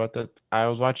 It's weird about that. I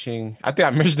was watching, I think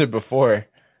I mentioned it before.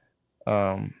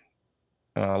 Law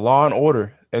and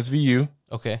Order, SVU.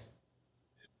 Okay.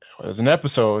 There's an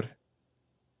episode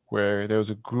where there was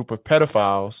a group of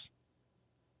pedophiles,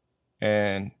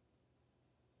 and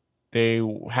they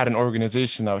had an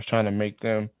organization that was trying to make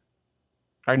them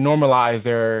normalize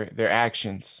their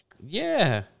actions.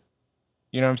 Yeah.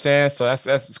 You know what I'm saying? So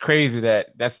that's crazy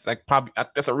that's like probably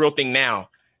that's a real thing now.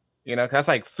 You know, 'cause that's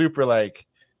like super like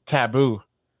taboo.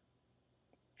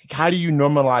 How do you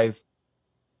normalize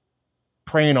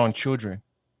preying on children?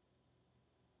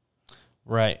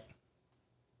 Right.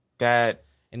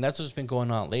 And that's what's been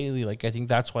going on lately. Like, I think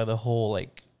that's why the whole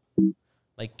like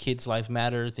kids' life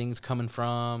matter things coming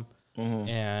from,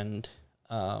 and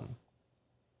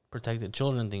protected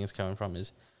children thing is coming from,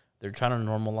 is they're trying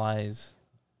to normalize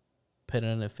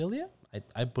pedophilia.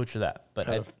 I butcher that, but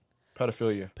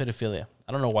pedophilia.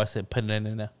 I don't know why I said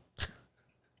pedophilia.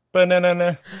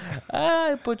 Banana.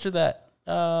 I butchered that.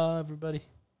 Everybody.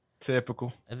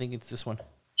 Typical. I think it's this one.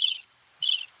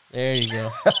 There you go.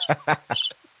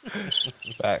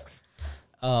 Facts.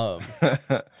 So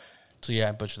yeah,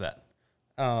 I butchered that.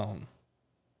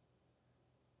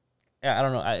 Yeah, I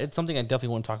don't know. It's something I definitely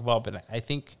want to talk about, but I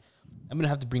think I'm gonna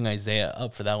have to bring Isaiah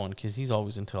up for that one because he's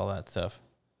always into all that stuff.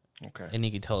 Okay. And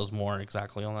he could tell us more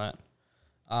exactly on that.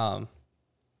 Our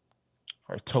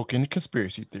token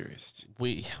conspiracy theorist.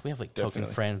 We have like token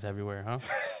friends everywhere, huh?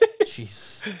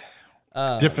 Jeez.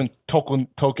 Different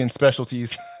token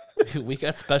specialties. We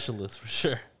got specialists for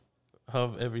sure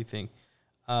of everything.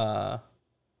 So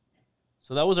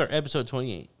that was our episode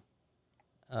 28.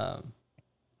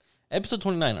 Episode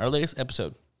 29, our latest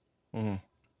episode.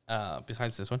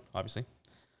 Besides this one, obviously.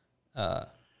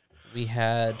 We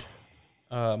had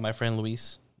my friend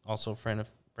Luis, also a friend of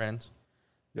friends,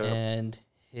 and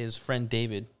his friend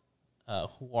David,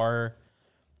 who are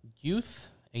youth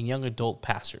and young adult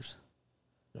pastors.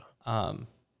 And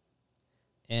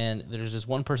there's this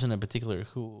one person in particular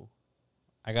who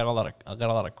I got a lot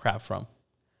of crap from.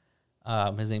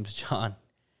 His name's John,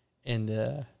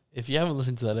 and if you haven't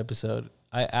listened to that episode,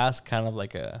 I asked kind of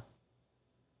like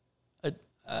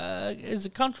is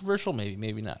it controversial?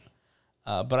 Maybe not.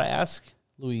 But I asked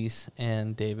Luis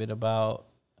and David about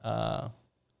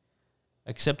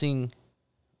accepting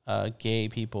gay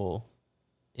people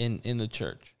in the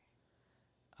church.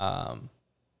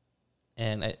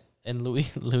 And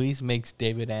Luis makes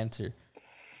David answer,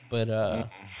 but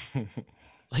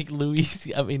like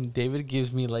Luis, I mean David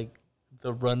gives me like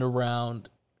the runaround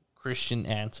Christian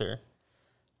answer,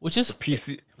 which is the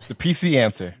PC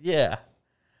answer. Yeah.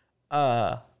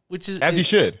 Which is as he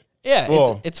should. Yeah,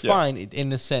 well, it's fine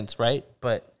in a sense, right?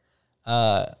 But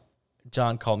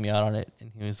John called me out on it,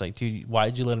 and he was like, "Dude, why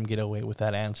did you let him get away with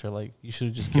that answer? Like, you should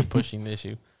have just kept pushing the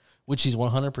issue." which is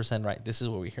 100% right. This is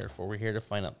what we're here for. We're here to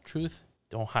find out the truth.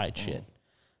 Don't hide shit.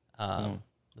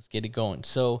 Let's get it going.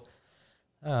 So,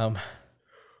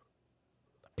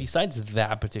 besides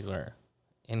that particular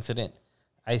incident,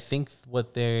 I think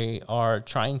what they are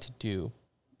trying to do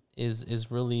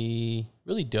is really,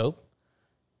 really dope.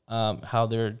 How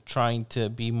they're trying to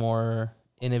be more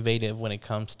innovative when it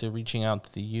comes to reaching out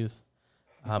to the youth,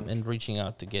 and reaching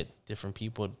out to get different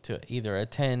people to either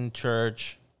attend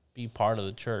church, be part of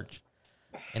the church,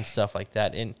 and stuff like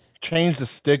that. And change the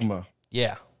stigma.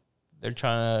 Yeah, they're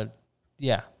trying to,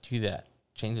 do that.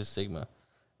 Change the stigma.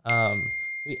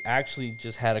 We actually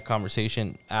just had a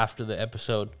conversation after the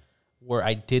episode where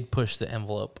I did push the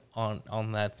envelope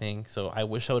on that thing. So I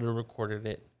wish I would have recorded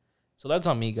it. So that's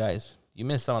on me, guys. You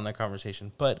missed out on that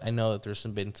conversation. But I know that there's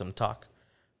been some talk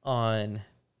on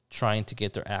trying to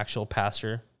get their actual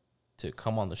pastor to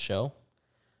come on the show.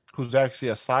 Who's actually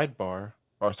a sidebar.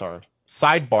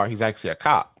 Sidebar, he's actually a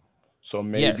cop. So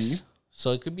maybe. Yes.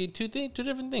 So it could be two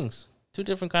different things. Two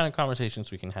different kind of conversations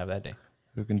we can have that day.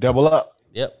 We can double up.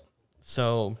 Yep.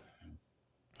 So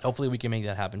hopefully we can make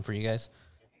that happen for you guys.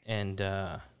 And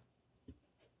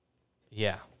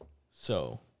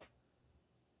so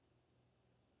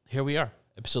here we are,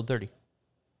 episode 30.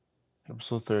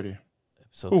 Episode 30.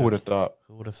 Episode Who would have thought?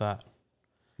 Who would have thought?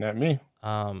 Not me.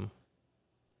 Not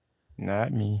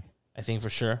me. I think for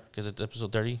sure, because it's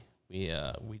episode 30,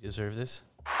 we deserve this.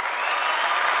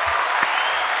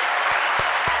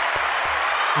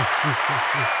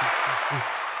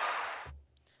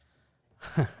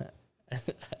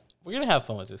 We're gonna have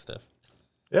fun with this stuff.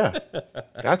 Yeah,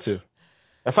 got to.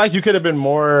 I feel like you could have been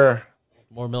more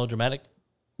melodramatic.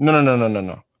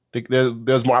 No.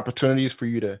 There's more opportunities for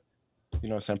you to,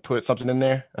 put something in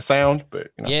there, a sound,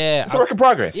 but it's a work in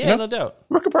progress. Yeah, no doubt.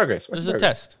 Work in progress. This is a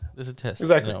test.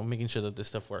 Exactly. Making sure that this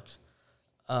stuff works.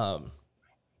 I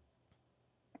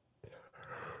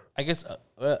guess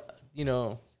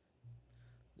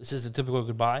this is a typical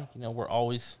goodbye. We're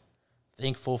always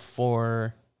thankful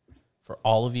for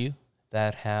all of you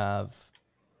that have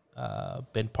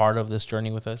been part of this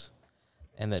journey with us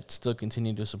and that still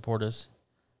continue to support us.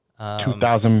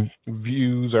 2,000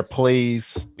 views or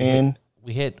plays in.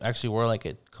 We're like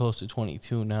at close to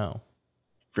 22 now.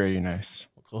 Very nice.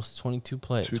 We're close to 22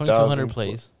 plays, 2,200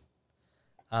 plays.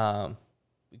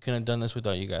 We couldn't have done this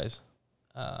without you guys.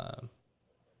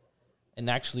 And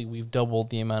actually, we've doubled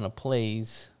the amount of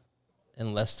plays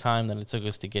in less time than it took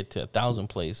us to get to 1,000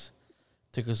 plays.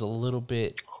 Took us a little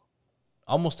bit,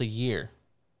 almost a year,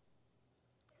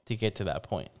 to get to that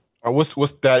point.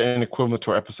 What's that in equivalent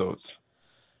to our episodes?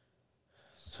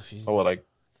 So like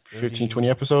 15, 20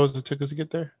 episodes it took us to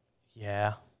get there?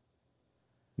 Yeah.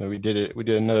 No, we did it. We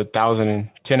did another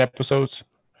 1,010 episodes.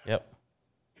 Yep.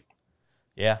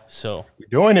 Yeah, so. We're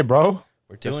doing it, bro.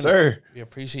 We're doing it. Sir. We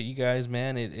appreciate you guys,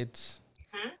 man. It's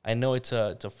I know it's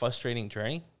a frustrating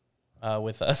journey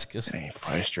with us. It ain't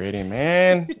frustrating,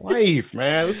 man. Life,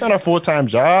 man. It's not a full-time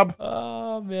job.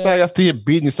 Oh, man. It's like I still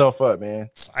beating yourself up, man.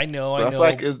 I know. I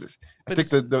think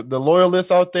the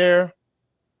loyalists out there,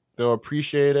 they'll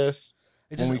appreciate us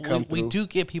when we come through. We do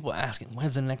get people asking,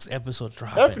 when's the next episode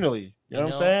dropping? Definitely. You know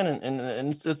what I'm saying?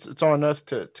 And it's on us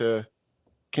to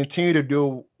continue to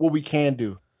do what we can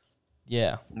do.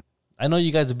 Yeah. I know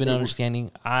you guys have been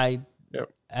understanding. I,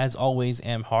 as always,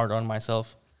 am hard on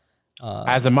myself.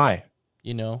 As am I.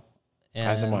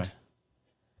 As am I.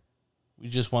 We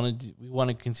just want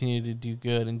to continue to do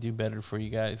good and do better for you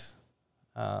guys.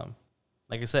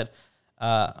 Like I said,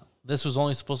 this was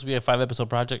only supposed to be a 5-episode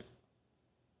project,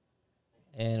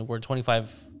 and we're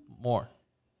 25 more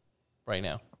right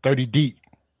now. 30 deep.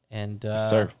 And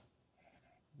sir,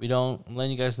 I'm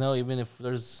letting you guys know, even if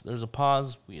there's a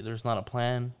pause, there's not a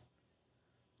plan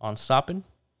on stopping.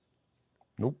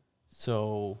 Nope.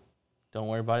 So don't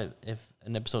worry about it. If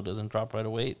an episode doesn't drop right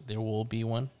away, there will be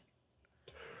one.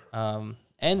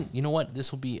 And you know what?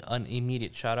 This will be an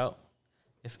immediate shout out.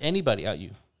 If anybody out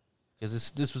you,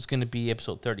 because this was going to be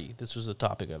episode 30. This was the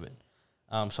topic of it.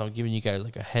 So I'm giving you guys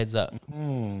like a heads up.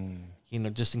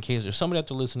 Just in case there's somebody out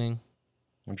there listening.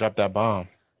 I'm gonna drop that bomb.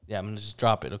 Yeah, I'm gonna just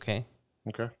drop it. Okay.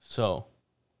 Okay. So,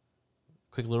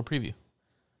 quick little preview.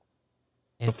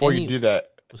 Before you do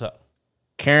that, what's up,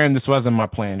 Karen? This wasn't my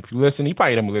plan. If you listen, you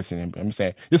probably didn't listen. But I'm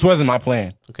saying this wasn't my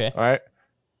plan. Okay. All right.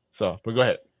 So, but go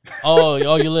ahead. Oh,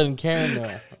 you're letting Karen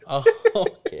know. Oh,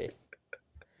 okay.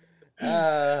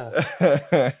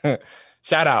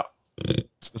 Shout out.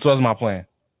 This wasn't my plan.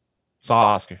 It's all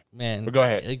Oscar. Man. But go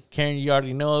ahead. Karen, you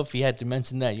already know. If he had to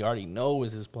mention that, you already know it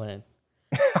was his plan.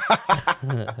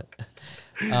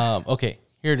 Okay,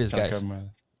 here it is, guys.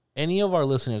 Any of our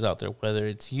listeners out there, whether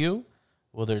it's you,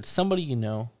 whether it's somebody you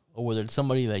know, or whether it's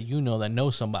somebody that you know that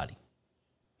knows somebody.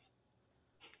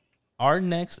 Our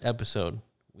next episode,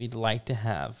 we'd like to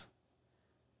have,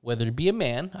 whether it be a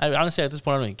man, I honestly at this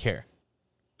point I don't even care.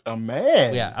 A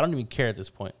man? Yeah, I don't even care at this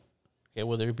point. Okay,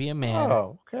 whether it be a man,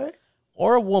 okay,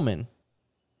 or a woman,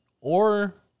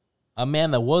 or a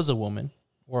man that was a woman,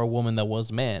 or a woman that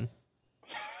was man.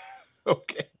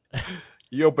 Okay.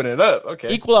 You open it up.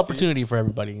 Okay. Equal opportunity for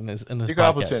everybody in this Equal podcast.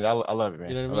 opportunity. I love it, man.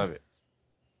 You know what I mean? I love it.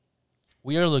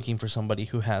 We are looking for somebody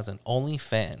who has an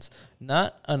OnlyFans,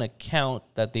 not an account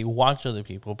that they watch other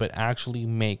people, but actually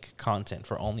make content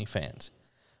for OnlyFans.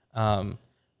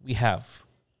 We have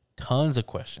tons of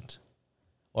questions,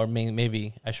 or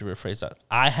maybe I should rephrase that.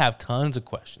 I have tons of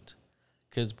questions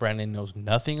because Brandon knows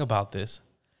nothing about this.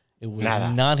 It was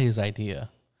not his idea.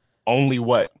 Only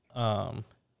what?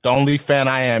 The only fan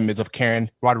I am is of Karen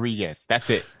Rodriguez.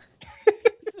 That's it.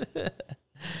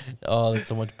 Oh, that's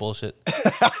so much bullshit.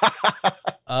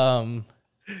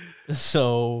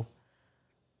 So,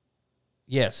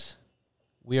 yes,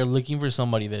 we are looking for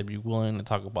somebody that'd be willing to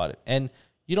talk about it. And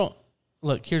you don't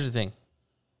look. Here's the thing: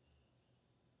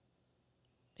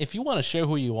 if you want to share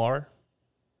who you are,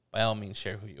 by all means,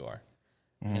 share who you are.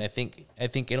 Mm-hmm. And I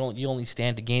think you only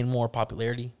stand to gain more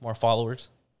popularity, more followers,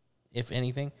 if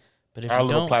anything. But if our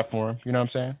little platform, you know what I'm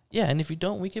saying? Yeah, and if you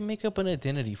don't, we can make up an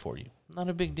identity for you. Not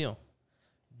a big deal.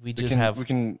 We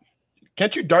can.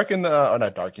 Can't you darken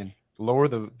not darken, lower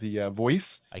the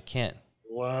voice? I can't.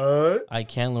 What? I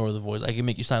can lower the voice. I can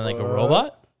make you sound like a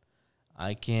robot.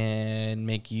 I can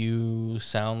make you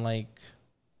sound like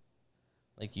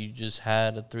you just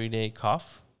had a 3-day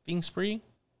coughing spree.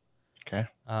 Okay.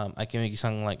 I can make you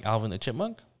sound like Alvin the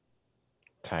Chipmunk.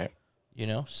 Type. You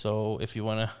know, so if you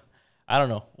want to, I don't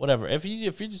know, whatever. If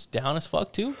you're just down as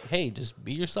fuck too, hey, just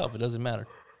be yourself. It doesn't matter.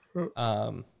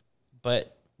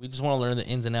 But we just want to learn the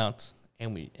ins and outs,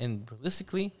 and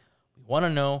realistically, we want to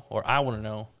know, or I want to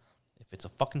know, if it's a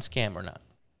fucking scam or not.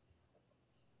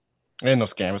 Ain't no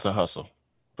scam. It's a hustle,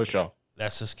 for sure.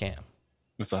 That's a scam.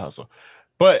 It's a hustle.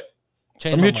 But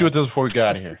let me hit you with this before we get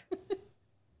out of here.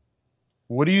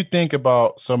 What do you think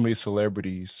about some of these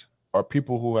celebrities or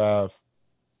people who have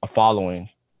a following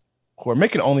who are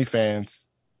making OnlyFans,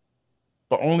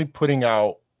 but only putting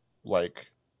out like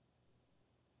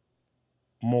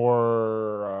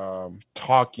more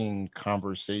talking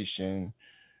conversation,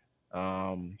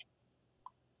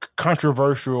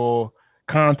 controversial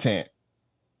content,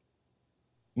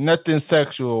 nothing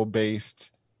sexual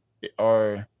based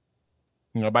or,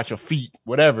 about your feet,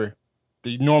 whatever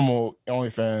the normal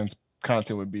OnlyFans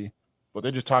content would be, but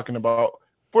they're just talking about,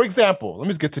 for example, let me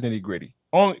just get to the nitty gritty.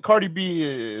 Cardi B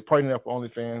is partnering up with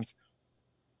OnlyFans,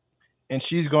 and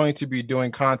she's going to be doing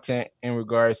content in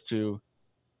regards to,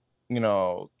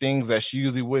 things that she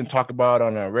usually wouldn't talk about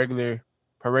on her regular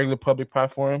public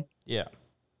platform. Yeah.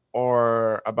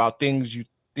 Or about things you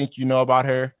think you know about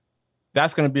her.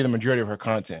 That's going to be the majority of her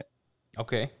content.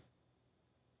 Okay.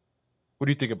 What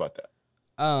do you think about that?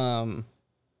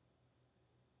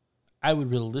 I would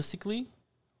realistically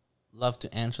love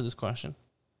to answer this question.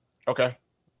 Okay.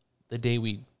 The day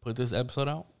we put this episode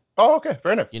out. Oh, okay.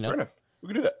 Fair enough. Fair enough. We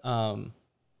can do that.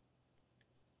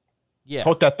 Yeah.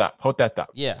 Hold that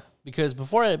thought. Yeah. Because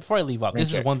before I leave off,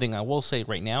 this is one thing I will say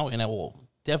right now, and I will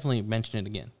definitely mention it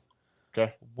again.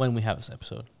 Okay. When we have this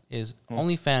episode, is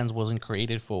OnlyFans wasn't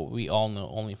created for what we all know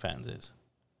OnlyFans is.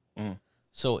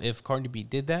 So if Cardi B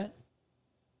did that,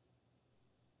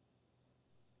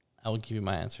 I would give you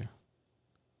my answer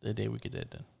the day we get that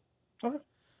done. Okay.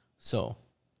 So,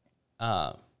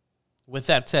 with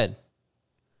that said,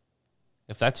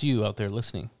 if that's you out there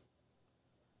listening,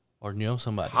 or know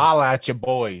somebody, holla at your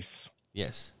boys.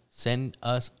 Yes, send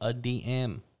us a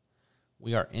DM.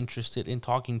 We are interested in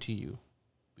talking to you.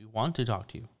 We want to talk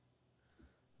to you.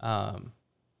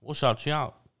 We'll shout you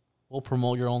out. We'll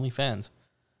promote your OnlyFans.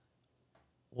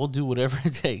 We'll do whatever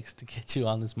it takes to get you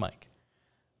on this mic.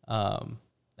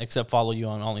 Except follow you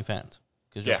on OnlyFans,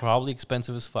 because you're probably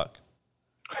expensive as fuck.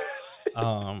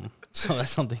 So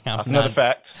that's something that's another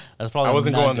fact. That's probably I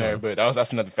wasn't going there, but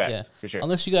that's another fact for sure.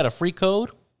 Unless you got a free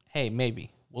code, hey,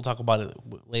 maybe we'll talk about it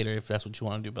later if that's what you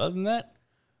want to do. But other than that,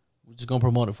 we're just gonna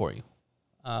promote it for you.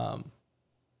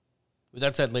 With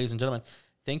that said, ladies and gentlemen,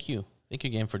 thank you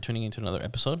again for tuning into another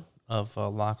episode of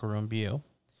Locker Room BO.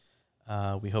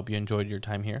 We hope you enjoyed your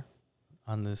time here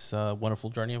on this wonderful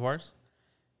journey of ours.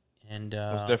 And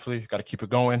most definitely got to keep it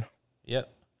going.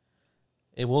 Yep.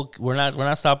 It will. We're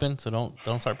not stopping. So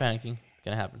don't start panicking. It's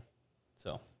gonna happen.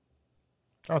 So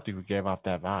I don't think we gave off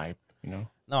that vibe. No,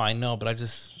 I know, but I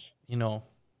just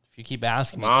if you keep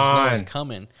asking me, just know it's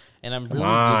coming, and I'm really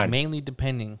just mainly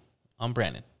depending on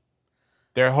Brandon.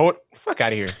 fuck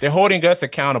out of here. They're holding us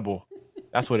accountable.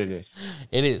 That's what it is.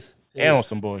 It is. And on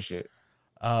some bullshit.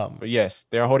 But yes,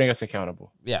 they're holding us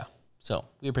accountable. Yeah. So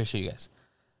we appreciate you guys.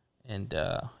 And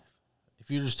if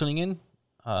you're just tuning in,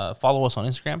 follow us on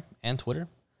Instagram and Twitter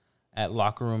at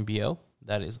Locker Room BO.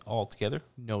 That is all together.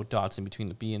 No dots in between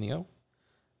the B and the O.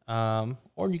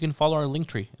 Or you can follow our link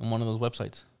tree on one of those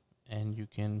websites. And you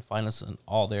can find us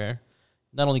all there.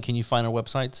 Not only can you find our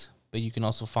websites, but you can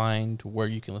also find where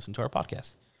you can listen to our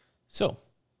podcast. So,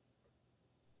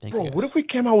 thank you guys. What if we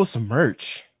came out with some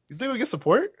merch? You think we get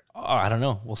support? Oh, I don't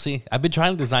know. We'll see. I've been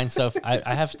trying to design stuff.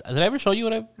 I have. Did I ever show you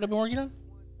what I've been working on?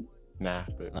 Nah,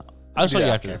 but no. I'll show you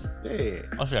after this. Yeah.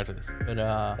 I'll show you after this. But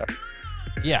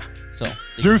yeah. So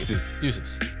deuces.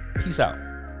 Peace out.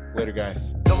 Later,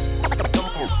 guys.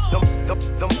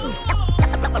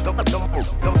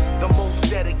 The most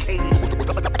dedicated.